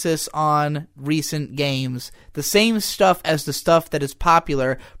analysis on recent games. The same stuff as the stuff that is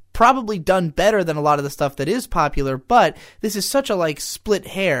popular, probably done better than a lot of the stuff that is popular, but this is such a like split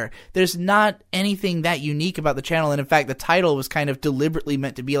hair. There's not anything that unique about the channel, and in fact the title was kind of deliberately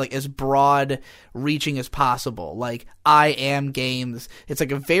meant to be like as broad reaching as possible. Like I Am Games. It's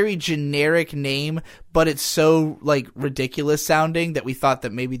like a very generic name, but it's so like ridiculous sounding that we thought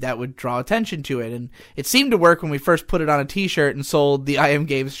that maybe that would draw attention to it, and it seemed to work when we first put it on a t-shirt and sold the I Am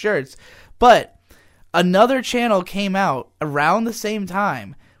Games shirts. But another channel came out around the same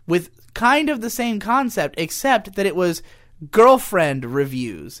time with kind of the same concept, except that it was girlfriend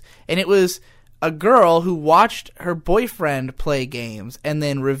reviews. And it was a girl who watched her boyfriend play games and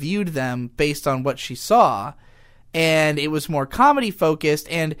then reviewed them based on what she saw. And it was more comedy focused.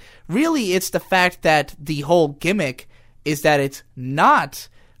 And really, it's the fact that the whole gimmick is that it's not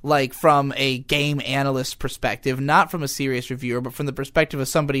like from a game analyst perspective, not from a serious reviewer, but from the perspective of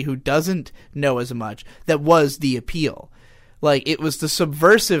somebody who doesn't know as much, that was the appeal. Like, it was the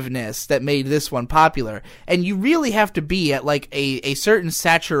subversiveness that made this one popular. And you really have to be at, like, a certain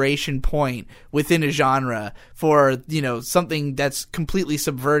saturation point within a genre for, something that's completely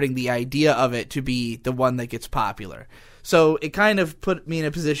subverting the idea of it to be the one that gets popular. So it kind of put me in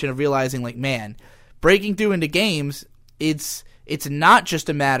a position of realizing, like, man, breaking through into games, it's it's not just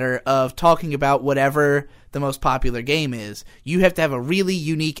a matter of talking about whatever the most popular game is. You have to have a really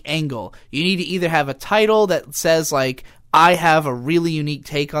unique angle. You need to either have a title that says, like, I have a really unique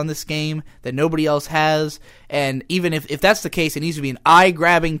take on this game that nobody else has, and even if that's the case, it needs to be an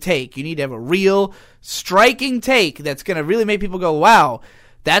eye-grabbing take. You need to have a real, striking take that's going to really make people go, wow,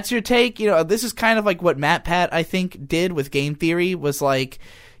 that's your take? You know, this is kind of like what MatPat, I think, did with game theory, was like,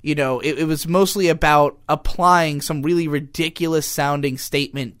 you know, it was mostly about applying some really ridiculous-sounding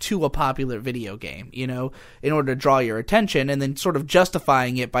statement to a popular video game, you know, in order to draw your attention, and then sort of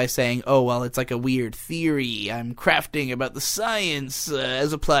justifying it by saying, oh, well, it's like a weird theory I'm crafting about the science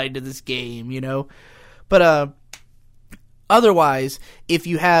as applied to this game, you know. But otherwise, if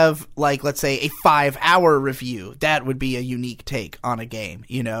you have, like, let's say, a 5-hour review, that would be a unique take on a game,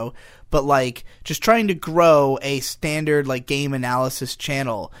 you know. But, like, just trying to grow a standard, like, game analysis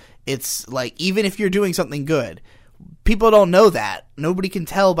channel, it's, like, even if you're doing something good, people don't know that. Nobody can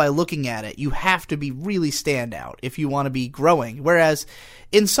tell by looking at it. You have to be really standout if you want to be growing. Whereas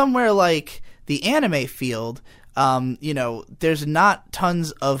in somewhere like the anime field, you know, there's not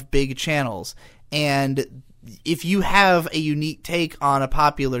tons of big channels. And if you have a unique take on a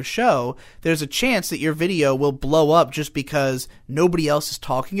popular show, there's a chance that your video will blow up just because nobody else is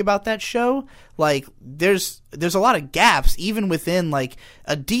talking about that show. Like, there's a lot of gaps even within, like,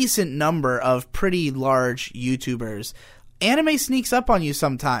 a decent number of pretty large YouTubers. Anime sneaks up on you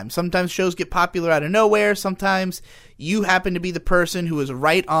sometimes. Sometimes shows get popular out of nowhere. Sometimes you happen to be the person who is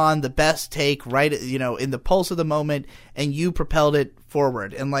right on the best take, right, you know, in the pulse of the moment, and you propelled it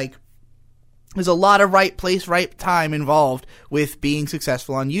forward. And, like, there's a lot of right place, right time involved with being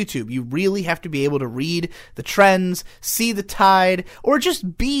successful on YouTube. You really have to be able to read the trends, see the tide, or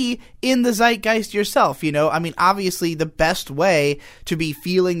just be in the zeitgeist yourself, you know? I mean, obviously, the best way to be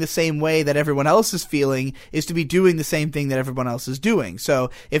feeling the same way that everyone else is feeling is to be doing the same thing that everyone else is doing. So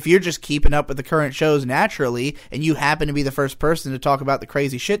if you're just keeping up with the current shows naturally, and you happen to be the first person to talk about the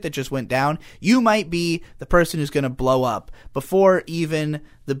crazy shit that just went down, you might be the person who's going to blow up before even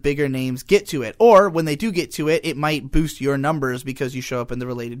the bigger names get to it. Or when they do get to it, it might boost your numbers because you show up in the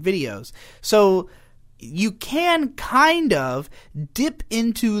related videos. So you can kind of dip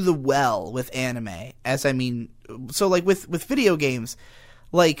into the well with anime, as I mean, so like with video games,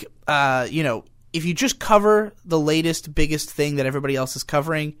 like, you know, if you just cover the latest, biggest thing that everybody else is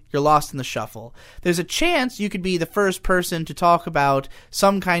covering, you're lost in the shuffle. There's a chance you could be the first person to talk about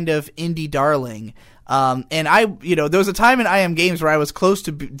some kind of indie darling. And you know, there was a time in IM Games where I was close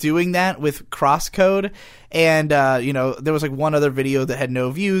to doing that with Crosscode, and, you know, there was like one other video that had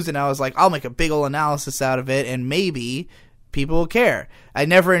no views, and I was like, I'll make a big ol' analysis out of it, and maybe people will care. I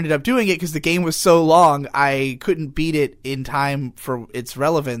never ended up doing it because the game was so long, I couldn't beat it in time for its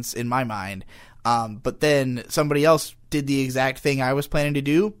relevance in my mind. But then somebody else did the exact thing I was planning to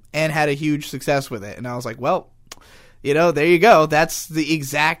do and had a huge success with it, and I was like, well, you know, there you go. That's the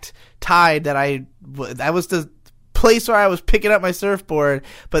exact tide that was the place where I was picking up my surfboard,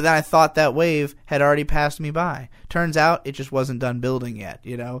 but then I thought that wave had already passed me by. Turns out it just wasn't done building yet,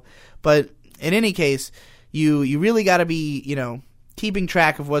 you know. But in any case, you really got to be, you know, keeping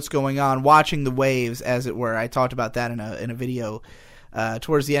track of what's going on, watching the waves, as it were. I talked about that in a video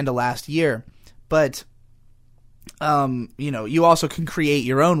towards the end of last year. But you know, you also can create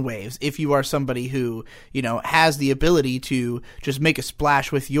your own waves if you are somebody who, you know, has the ability to just make a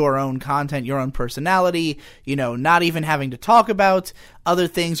splash with your own content, your own personality, you know, not even having to talk about other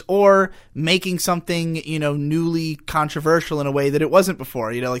things or making something, you know, newly controversial in a way that it wasn't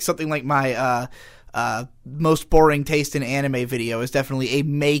before. You know, like something like my most boring taste in anime video is definitely a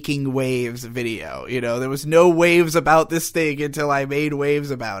making waves video. You know, there was no waves about this thing until I made waves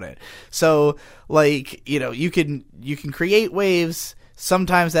about it. So, like, you know, you can create waves.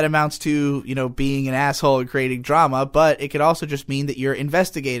 Sometimes that amounts to, you know, being an asshole and creating drama, but it could also just mean that you're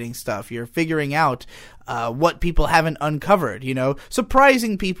investigating stuff. You're figuring out what people haven't uncovered, you know,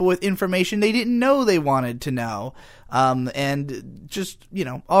 surprising people with information they didn't know they wanted to know. And just, you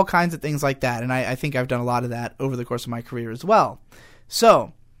know, all kinds of things like that. And I think I've done a lot of that over the course of my career as well.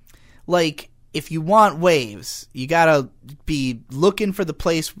 So, like, if you want waves, you gotta be looking for the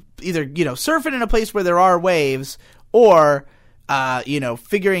place, either, you know, surfing in a place where there are waves, or you know,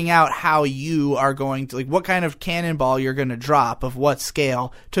 figuring out how you are going to, like, what kind of cannonball you're going to drop of what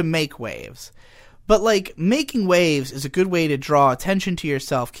scale to make waves. But, like, making waves is a good way to draw attention to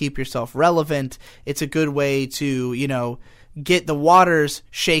yourself, keep yourself relevant. It's a good way to, you know, get the waters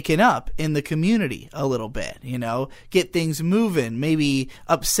shaken up in the community a little bit, you know, get things moving, maybe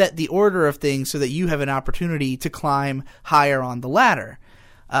upset the order of things so that you have an opportunity to climb higher on the ladder.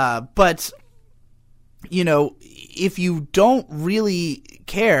 But if you don't really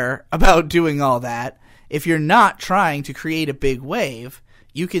care about doing all that, if you're not trying to create a big wave,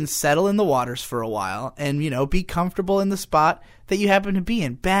 you can settle in the waters for a while and, be comfortable in the spot that you happen to be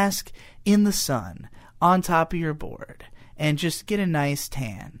in. Bask in the sun on top of your board and just get a nice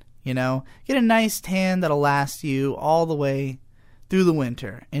tan, get a nice tan that'll last you all the way through the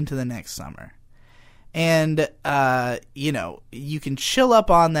winter into the next summer. And, you can chill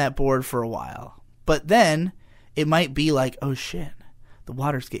up on that board for a while. But then it might be like, oh shit, the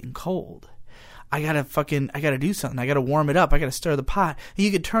water's getting cold. I gotta do something. I gotta warm it up. I gotta stir the pot. And you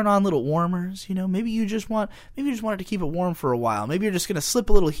could turn on little warmers, maybe you just want it to keep it warm for a while. Maybe you're just gonna slip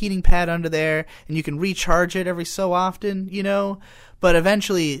a little heating pad under there and you can recharge it every so often, But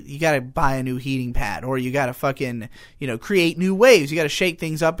eventually you gotta buy a new heating pad, or you gotta create new waves. You gotta shake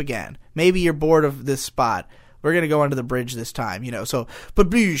things up again. Maybe you're bored of this spot. We're gonna go under the bridge this time, so,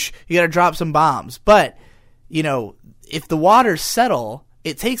 you gotta drop some bombs. But, if the waters settle,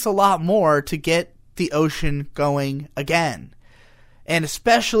 it takes a lot more to get the ocean going again. And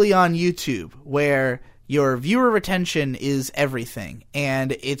especially on YouTube, where your viewer retention is everything.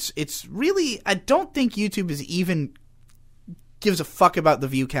 And it's really, I don't think YouTube is even gives a fuck about the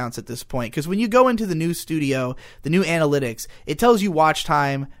view counts at this point. Because when you go into the new studio, the new analytics, it tells you watch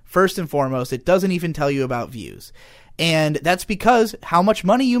time first and foremost. It doesn't even tell you about views. And that's because how much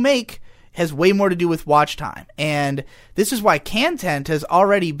money you make has way more to do with watch time. And this is why content has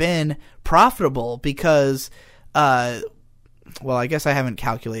already been profitable because, I guess I haven't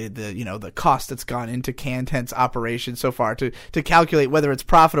calculated the cost that's gone into content's operation so far to calculate whether it's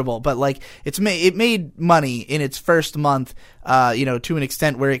profitable. But it made money in its first month, to an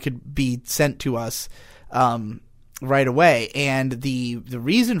extent where it could be sent to us, right away. And the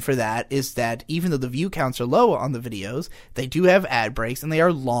reason for that is that even though the view counts are low on the videos, they do have ad breaks and they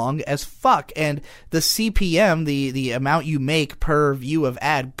are long as fuck. And the CPM, the amount you make per view of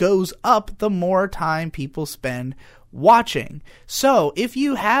ad, goes up the more time people spend watching. So if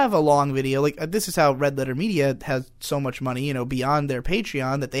you have a long video, this is how Red Letter Media has so much money, beyond their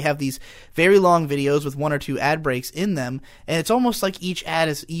Patreon, that they have these very long videos with 1 or 2 ad breaks in them, and it's almost like each ad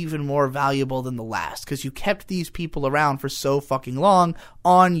is even more valuable than the last, because you kept these people around for so fucking long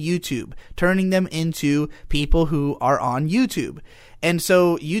on YouTube, turning them into people who are on YouTube. And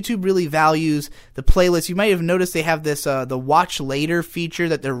so YouTube really values the playlist. You might have noticed they have this the watch later feature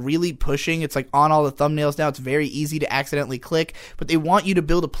that they're really pushing. It's on all the thumbnails now. It's very easy to accidentally click, but they want you to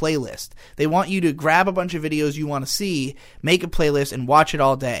build a playlist. They want you to grab a bunch of videos you want to see, make a playlist, and watch it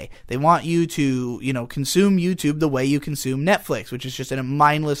all day. They want you to, consume YouTube the way you consume Netflix, which is just in a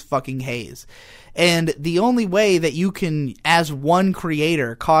mindless fucking haze. And the only way that you can, as one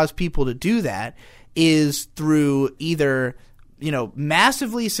creator, cause people to do that is through either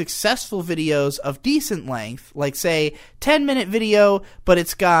massively successful videos of decent length, like say 10-minute video, but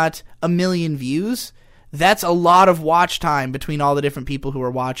it's got 1 million views. That's a lot of watch time between all the different people who are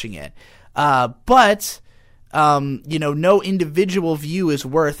watching it. But no individual view is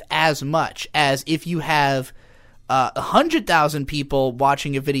worth as much as if you have 100,000 people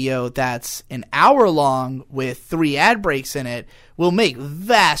watching a video that's an hour long with 3 ad breaks in it will make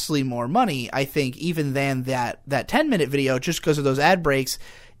vastly more money, I think, even than that 10-minute video, just because of those ad breaks.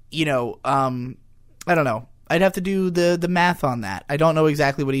 I don't know. I'd have to do the math on that. I don't know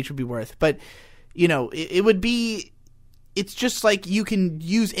exactly what each would be worth, but it would be. It's just like you can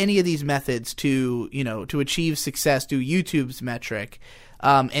use any of these methods to achieve success through YouTube's metric,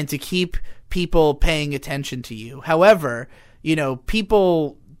 and to keep people paying attention to you. However,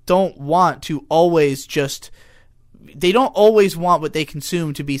 people don't want to always they don't always want what they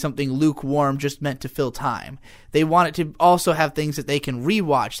consume to be something lukewarm just meant to fill time. They want it to also have things that they can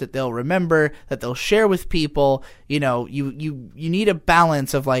rewatch, that they'll remember, that they'll share with people. You need a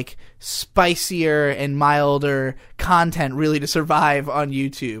balance of spicier and milder content really to survive on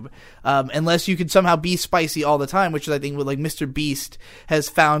YouTube. Unless you can somehow be spicy all the time, which is, I think, what Mr. Beast has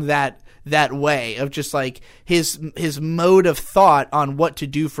found that way of just his mode of thought on what to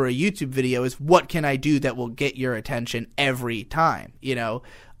do for a YouTube video is, what can I do that will get your attention every time,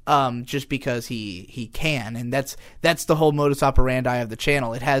 just because he can. And that's the whole modus operandi of the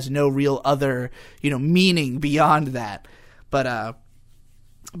channel. It has no real other, meaning beyond that. But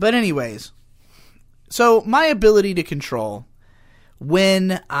anyways, so my ability to control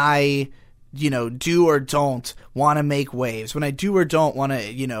when I do or don't want to make waves, when I do or don't want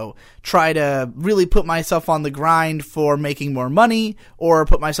to, try to really put myself on the grind for making more money, or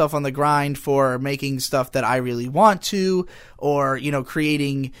put myself on the grind for making stuff that I really want to, or,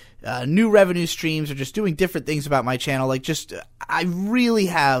 creating new revenue streams, or just doing different things about my channel. I really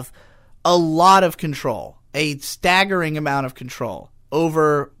have a lot of control, a staggering amount of control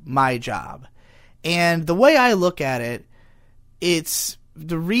over my job. And the way I look at it, it's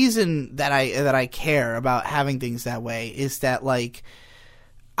the reason that I care about having things that way is that, like,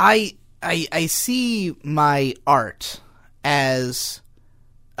 I see my art as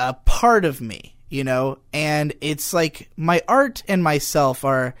a part of me, you know, and it's like my art and myself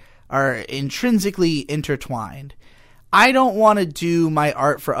are intrinsically intertwined. I don't want to do my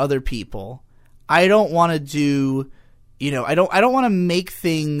art for other people. I don't want to do, you know, I don't want to make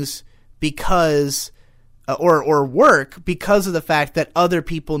things because or work because of the fact that other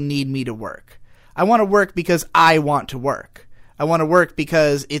people need me to work. I want to work because I want to work. I want to work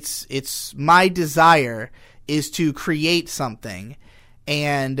because it's my desire is to create something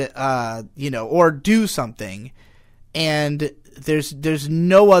and you know, or do something, and there's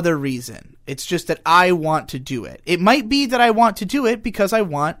no other reason. It's just that I want to do it. It might be that I want to do it because I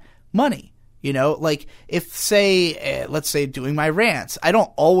want money. You know, like if, say, let's say doing my rants. I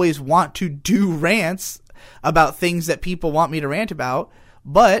don't always want to do rants about things that people want me to rant about,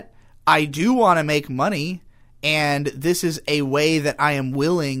 but I do want to make money, and this is a way that I am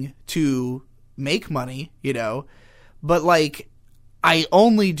willing to make money, you know. But, like, I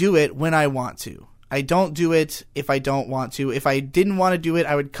only do it when I want to. I don't do it if I don't want to. If I didn't want to do it,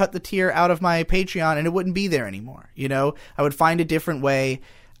 I would cut the tier out of my Patreon and it wouldn't be there anymore, you know? I would find a different way.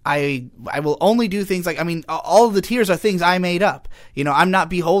 I will only do things like, I mean, all of the tiers are things I made up. You know, I'm not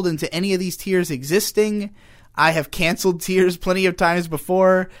beholden to any of these tiers existing. I have canceled tiers plenty of times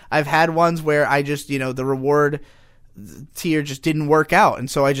before. I've had ones where I just, you know, the reward tier just didn't work out.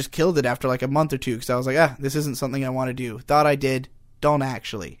 And so I just killed it after like a month or two because I was like, this isn't something I want to do. Thought I did. Don't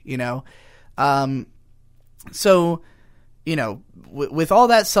actually, you know. So, you know, with all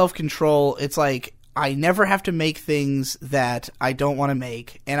that self-control, it's like I never have to make things that I don't want to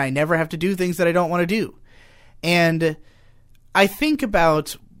make, and I never have to do things that I don't want to do. And I think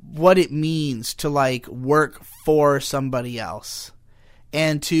about what it means to, like, work for somebody else,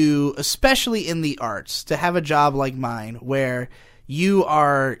 and to, especially in the arts, to have a job like mine where you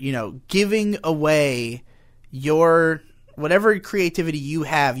are, you know, giving away your whatever creativity you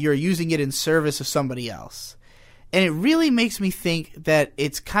have, you're using it in service of somebody else. And it really makes me think that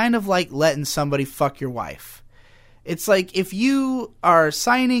it's kind of like letting somebody fuck your wife. It's like if you are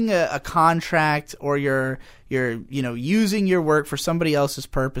signing a contract, or you're you know, using your work for somebody else's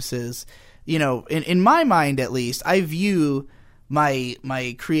purposes, you know, in my mind at least, I view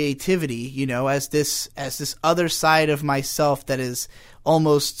my creativity, you know, as this other side of myself that is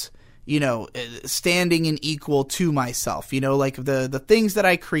almost, you know, standing in equal to myself. You know, like the things that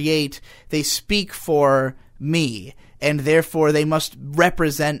I create, they speak for me, and therefore they must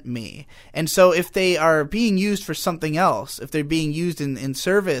represent me. And so if they are being used for something else, if they're being used in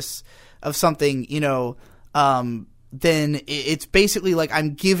service of something, you know, then it's basically like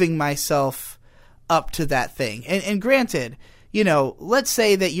I'm giving myself up to that thing. And granted, you know, let's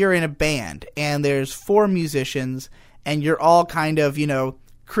say that you're in a band and there's 4 musicians and you're all kind of, you know,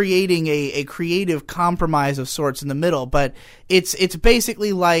 creating a creative compromise of sorts in the middle, but it's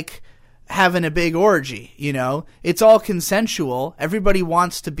basically like having a big orgy, you know? It's all consensual. Everybody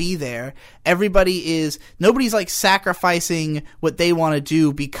wants to be there. Nobody's like sacrificing what they want to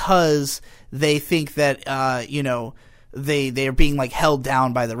do because they think that, you know, they're being like held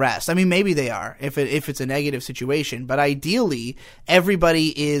down by the rest. I mean, maybe they are if it's a negative situation, but ideally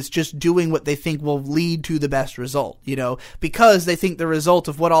everybody is just doing what they think will lead to the best result, you know, because they think the result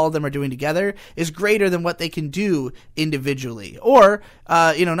of what all of them are doing together is greater than what they can do individually, or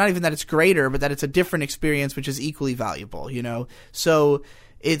you know, not even that it's greater, but that it's a different experience which is equally valuable, you know. So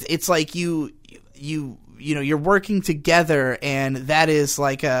it's like you know, you're working together, and that is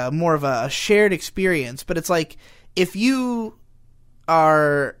like more of a shared experience. But it's like, if you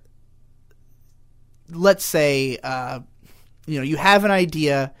are, let's say, you know, you have an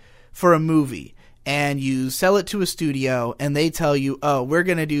idea for a movie and you sell it to a studio and they tell you, oh, we're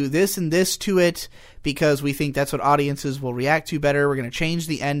going to do this and this to it because we think that's what audiences will react to better. We're going to change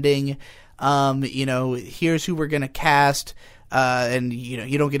the ending. You know, here's who we're going to cast. And, you know,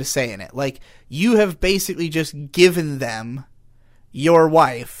 you don't get a say in it. Like, you have basically just given them your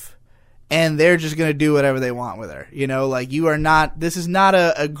wife, and they're just going to do whatever they want with her. You know, like, this is not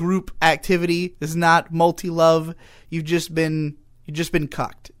a group activity. This is not multi-love. You've just been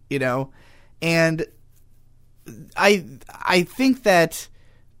cucked, you know? And I think that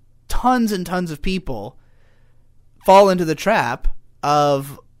tons and tons of people fall into the trap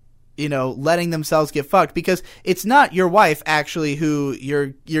of, you know, letting themselves get fucked, because it's not your wife actually who you're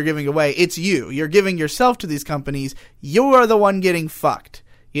giving away. It's you. You're giving yourself to these companies. You're the one getting fucked.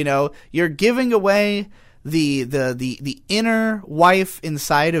 You know, you're giving away the inner wife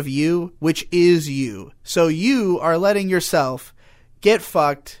inside of you, which is you. So you are letting yourself get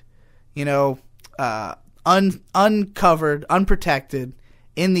fucked, you know, uncovered, unprotected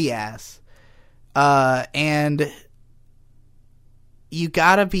in the ass. And you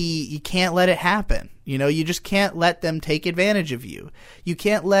can't let it happen. You know, you just can't let them take advantage of you. You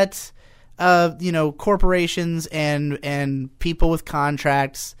can't let, corporations and people with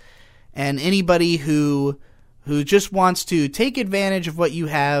contracts and anybody who just wants to take advantage of what you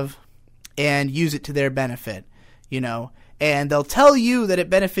have and use it to their benefit, you know. And they'll tell you that it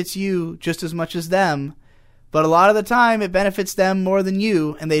benefits you just as much as them, but a lot of the time it benefits them more than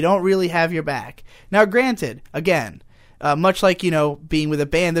you, and they don't really have your back. Now, granted, again, much like, you know, being with a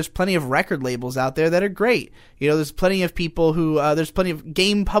band, there's plenty of record labels out there that are great. You know, there's plenty of people who, there's plenty of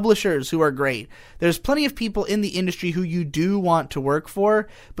game publishers who are great. There's plenty of people in the industry who you do want to work for,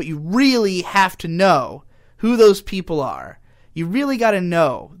 but you really have to know who those people are. You really got to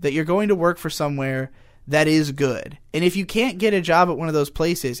know that you're going to work for somewhere that is good. And if you can't get a job at one of those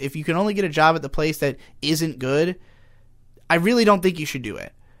places, if you can only get a job at the place that isn't good, I really don't think you should do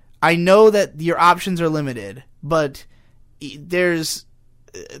it. I know that your options are limited, but there's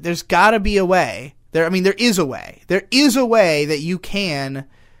got to be a way. There is a way. There is a way that you can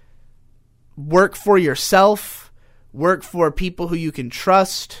work for yourself, work for people who you can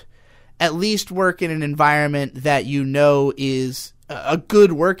trust, at least work in an environment that you know is a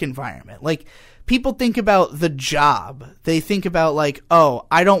good work environment. Like, people think about the job. They think about, like, oh,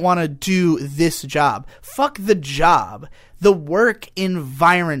 I don't want to do this job. Fuck the job. The work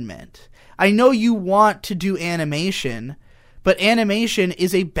environment. I know you want to do animation, but animation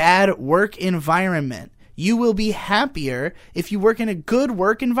is a bad work environment. You will be happier if you work in a good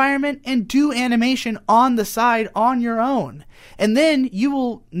work environment and do animation on the side on your own. And then you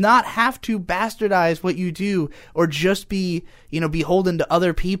will not have to bastardize what you do or just be, beholden to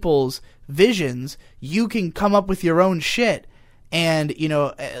other people's visions. You can come up with your own shit and,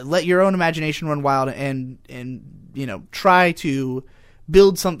 let your own imagination run wild and try to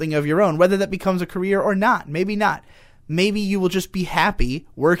build something of your own, whether that becomes a career or not. Maybe not. Maybe you will just be happy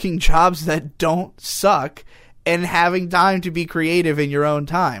working jobs that don't suck and having time to be creative in your own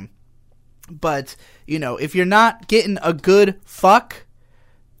time. But, if you're not getting a good fuck,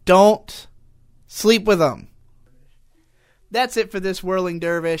 don't sleep with them. That's it for this Whirling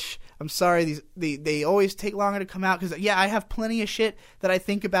Dervish. I'm sorry, they always take longer to come out because, yeah, I have plenty of shit that I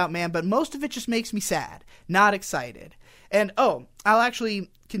think about, man, but most of it just makes me sad, not excited. And, I'll actually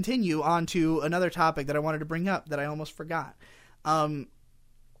continue on to another topic that I wanted to bring up that I almost forgot,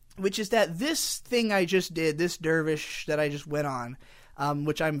 which is that this thing I just did, this Dervish that I just went on,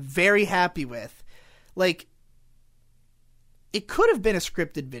 which I'm very happy with, like, it could have been a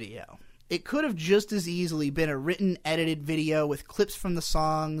scripted video. It could have just as easily been a written, edited video with clips from the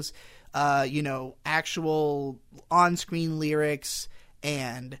songs, actual on-screen lyrics,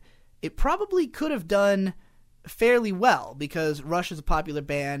 and it probably could have done fairly well because Rush is a popular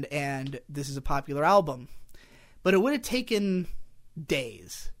band and this is a popular album. But it would have taken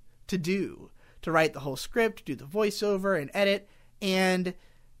days to write the whole script, do the voiceover and edit, and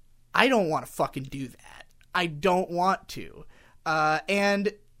I don't want to fucking do that. I don't want to.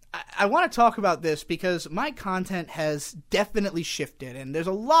 And I want to talk about this because my content has definitely shifted, and there's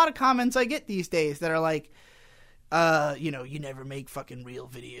a lot of comments I get these days that are like, you never make fucking real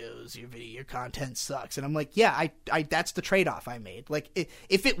videos. Your content sucks. And I'm like, yeah, I that's the trade-off I made. Like,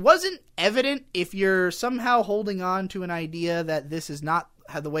 if it wasn't evident, if you're somehow holding on to an idea that this is not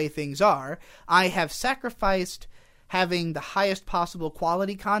how the way things are, I have sacrificed having the highest possible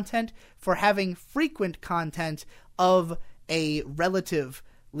quality content for having frequent content of a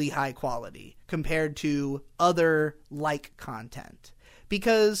relatively high quality compared to other like content.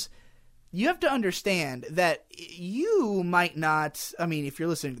 Because you have to understand that you might not, if you're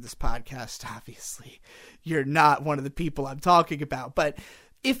listening to this podcast, obviously, you're not one of the people I'm talking about. But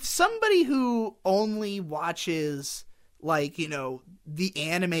if somebody who only watches, the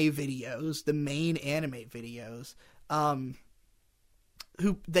anime videos, the main anime videos,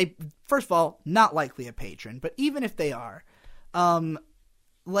 who they, first of all, not likely a patron, but even if they are,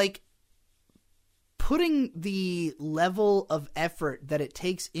 putting the level of effort that it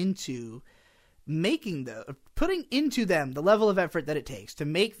takes into putting into them the level of effort that it takes to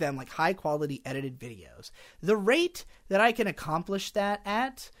make them like high quality edited videos, the rate that I can accomplish that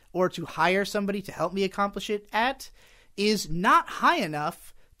at, or to hire somebody to help me accomplish it at, is not high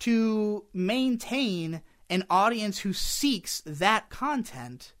enough to maintain an audience who seeks that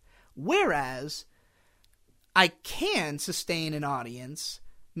content, whereas I can sustain an audience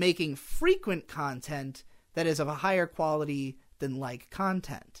making frequent content that is of a higher quality than like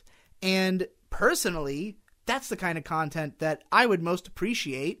content. And personally, that's the kind of content that I would most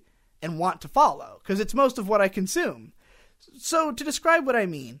appreciate and want to follow, because it's most of what I consume. So to describe what I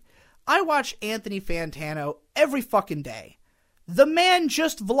mean, I watch Anthony Fantano every fucking day. The man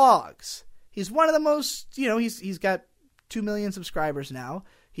just vlogs. He's one of the most, he's got 2 million subscribers now.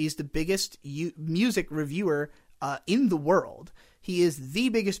 He's the biggest music reviewer in the world. He is the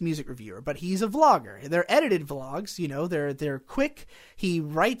biggest music reviewer, but he's a vlogger. They're edited vlogs, they're quick. He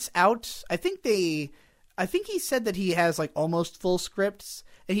writes out, I think he said that he has like almost full scripts,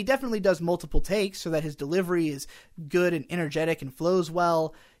 and he definitely does multiple takes so that his delivery is good and energetic and flows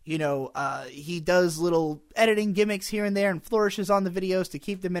well. He does little editing gimmicks here and there and flourishes on the videos to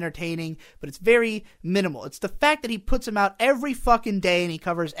keep them entertaining, but it's very minimal. It's the fact that he puts them out every fucking day and he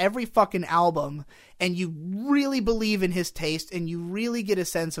covers every fucking album, and you really believe in his taste and you really get a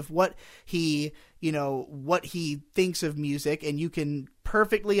sense of what he thinks of music, and you can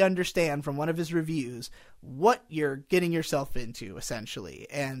perfectly understand from one of his reviews what you're getting yourself into, essentially.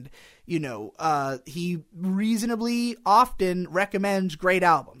 And, he reasonably often recommends great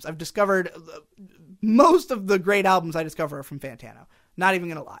albums. I've discovered most of the great albums I discover are from Fantano. Not even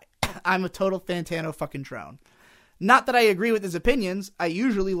gonna lie. I'm a total Fantano fucking drone. Not that I agree with his opinions. I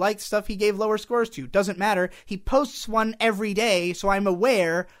usually like stuff he gave lower scores to. Doesn't matter. He posts one every day, so I'm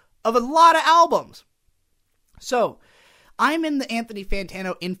aware of a lot of albums. So, I'm in the Anthony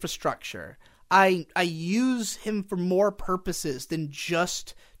Fantano infrastructure. I use him for more purposes than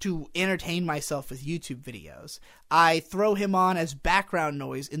just to entertain myself with YouTube videos. I throw him on as background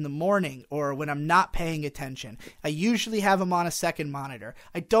noise in the morning or when I'm not paying attention. I usually have him on a second monitor.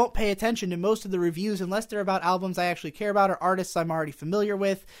 I don't pay attention to most of the reviews unless they're about albums I actually care about or artists I'm already familiar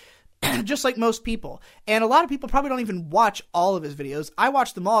with. Just like most people. And a lot of people probably don't even watch all of his videos. I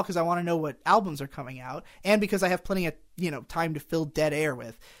watch them all because I want to know what albums are coming out, and because I have plenty of, time to fill dead air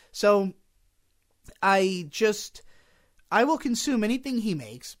with. So I will consume anything he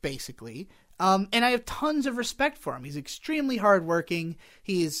makes, basically. And I have tons of respect for him. He's extremely hardworking.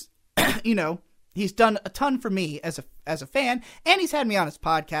 He's, he's done a ton for me as a fan, and he's had me on his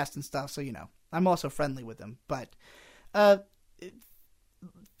podcast and stuff. So, I'm also friendly with him. But,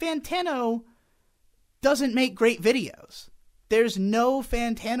 Fantano doesn't make great videos. There's no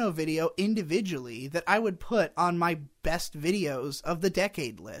Fantano video individually that I would put on my best videos of the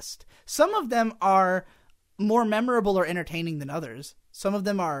decade list. Some of them are more memorable or entertaining than others. Some of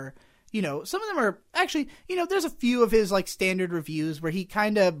them are, actually, there's a few of his like standard reviews where he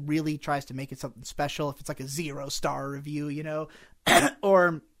kind of really tries to make it something special. If it's like a 0-star review,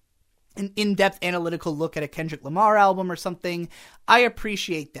 or an in-depth analytical look at a Kendrick Lamar album or something, I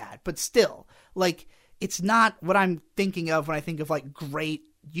appreciate that. But still, like, it's not what I'm thinking of when I think of, like, great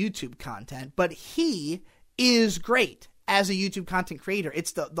YouTube content. But he is great as a YouTube content creator.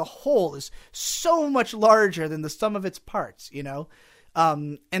 It's the whole is so much larger than the sum of its parts,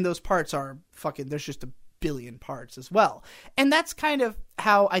 And those parts are there's just a billion parts as well. And that's kind of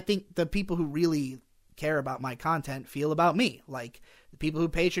how I think the people who really care about my content feel about me. Like, the people who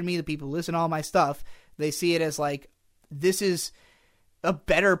patron me, the people who listen to all my stuff, they see it as like, this is a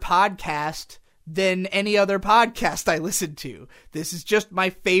better podcast than any other podcast I listen to. This is just my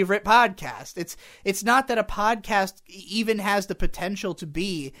favorite podcast. It's not that a podcast even has the potential to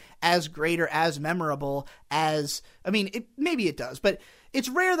be as great or as memorable as, maybe it does, but it's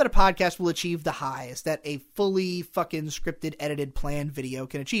rare that a podcast will achieve the highs that a fully fucking scripted, edited, planned video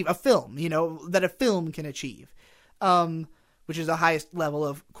can achieve. A film, that a film can achieve, which is the highest level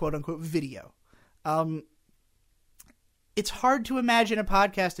of quote-unquote video. It's hard to imagine a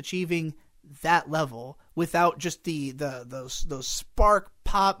podcast achieving that level without just those spark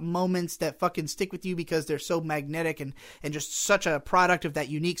pop moments that fucking stick with you because they're so magnetic and just such a product of that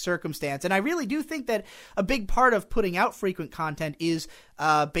unique circumstance. And I really do think that a big part of putting out frequent content is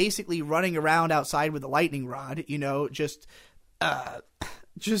basically running around outside with a lightning rod,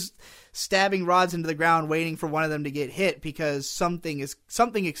 just stabbing rods into the ground waiting for one of them to get hit because something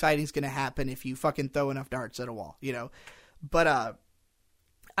exciting is going to happen if you fucking throw enough darts at a wall, But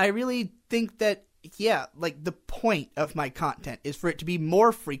I really think that, like, the point of my content is for it to be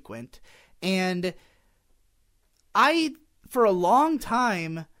more frequent. And I, for a long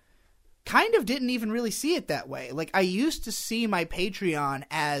time, kind of didn't even really see it that way. Like, I used to see my Patreon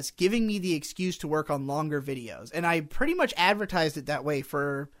as giving me the excuse to work on longer videos. And I pretty much advertised it that way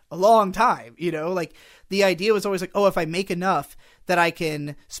for a long time, Like, the idea was always like, oh, if I make enough that I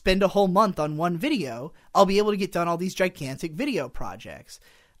can spend a whole month on one video, I'll be able to get done all these gigantic video projects.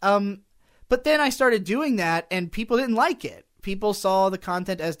 But then I started doing that and people didn't like it people saw the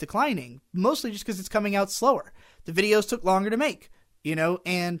content as declining, mostly just because it's coming out slower. The videos took longer to make,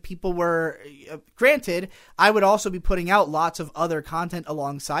 and people were, granted, I would also be putting out lots of other content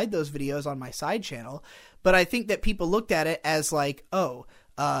alongside those videos on my side channel, but I think that people looked at it as like,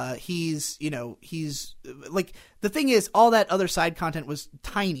 he's like, the thing is, all that other side content was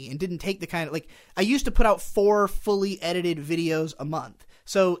tiny and didn't take the kind of, like, I used to put out 4 fully edited videos a month.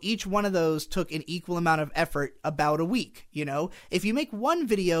 So each one of those took an equal amount of effort about a week, If you make one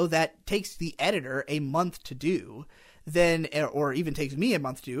video that takes the editor a month to do, then, or even takes me a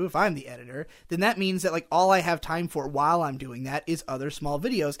month to do if I'm the editor, then that means that, like, all I have time for while I'm doing that is other small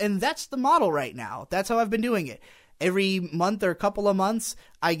videos. And that's the model right now. That's how I've been doing it. Every month or couple of months,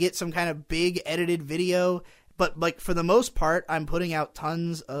 I get some kind of big edited video. But, like, for the most part, I'm putting out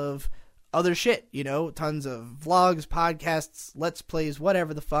tons of other shit, tons of vlogs, podcasts, let's plays,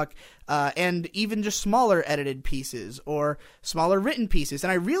 whatever the fuck, and even just smaller edited pieces or smaller written pieces.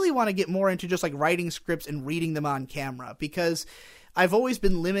 And I really want to get more into just like writing scripts and reading them on camera, because I've always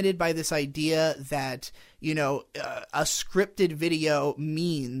been limited by this idea that, a scripted video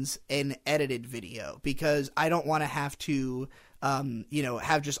means an edited video, because I don't want to have to,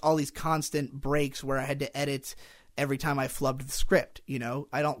 have just all these constant breaks where I had to edit every time I flubbed the script.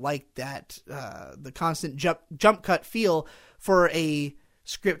 I don't like that, the constant jump cut feel for a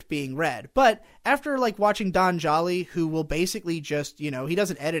script being read. But after like watching Don Jolly, who will basically just, he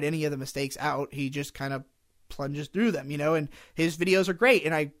doesn't edit any of the mistakes out. He just kind of plunges through them, and his videos are great.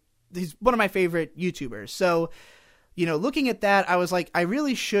 And he's one of my favorite YouTubers. So, looking at that, I was like, I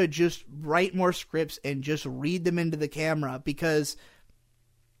really should just write more scripts and just read them into the camera, because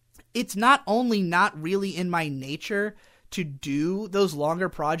it's not only not really in my nature to do those longer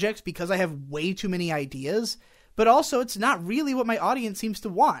projects because I have way too many ideas, but also it's not really what my audience seems to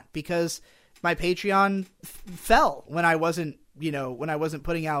want, because my Patreon fell when I wasn't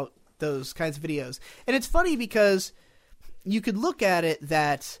putting out those kinds of videos. And it's funny because you could look at it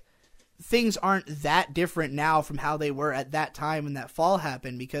that things aren't that different now from how they were at that time when that fall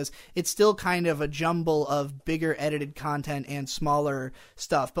happened, because it's still kind of a jumble of bigger edited content and smaller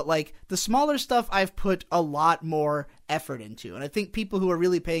stuff. But like the smaller stuff, I've put a lot more effort into. And I think people who are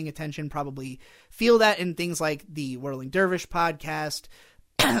really paying attention probably feel that in things like the Whirling Dervish podcast,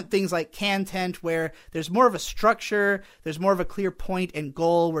 things like Content, where there's more of a structure, there's more of a clear point and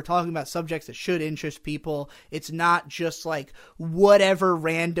goal. We're talking about subjects that should interest people. It's not just like whatever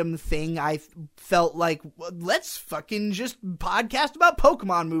random thing I felt like, let's fucking just podcast about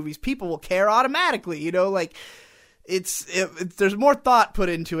Pokemon movies. People will care automatically, like there's more thought put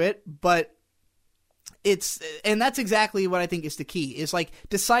into it, but and that's exactly what I think is the key, is like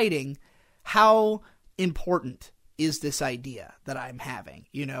deciding how important is this idea that I'm having,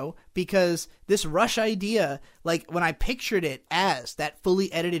 because this Rush idea, like when I pictured it as that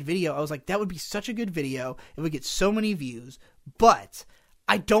fully edited video, I was like, that would be such a good video. It would get so many views, but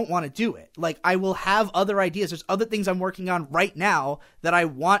I don't want to do it. Like, I will have other ideas. There's other things I'm working on right now that I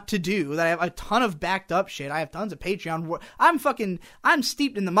want to do, that I have a ton of backed up shit. I have tons of Patreon. I'm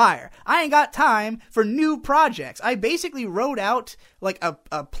steeped in the mire. I ain't got time for new projects. I basically wrote out like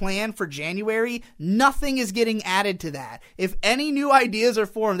a plan for January. Nothing is getting added to that. If any new ideas are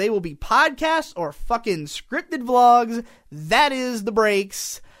formed, they will be podcasts or fucking scripted vlogs. That is the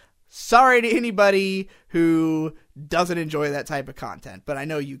breaks. Sorry to anybody who doesn't enjoy that type of content, but I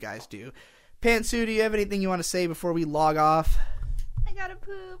know you guys do. Pantsu, do you have anything you want to say before we log off? I gotta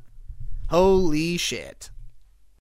poop. Holy shit.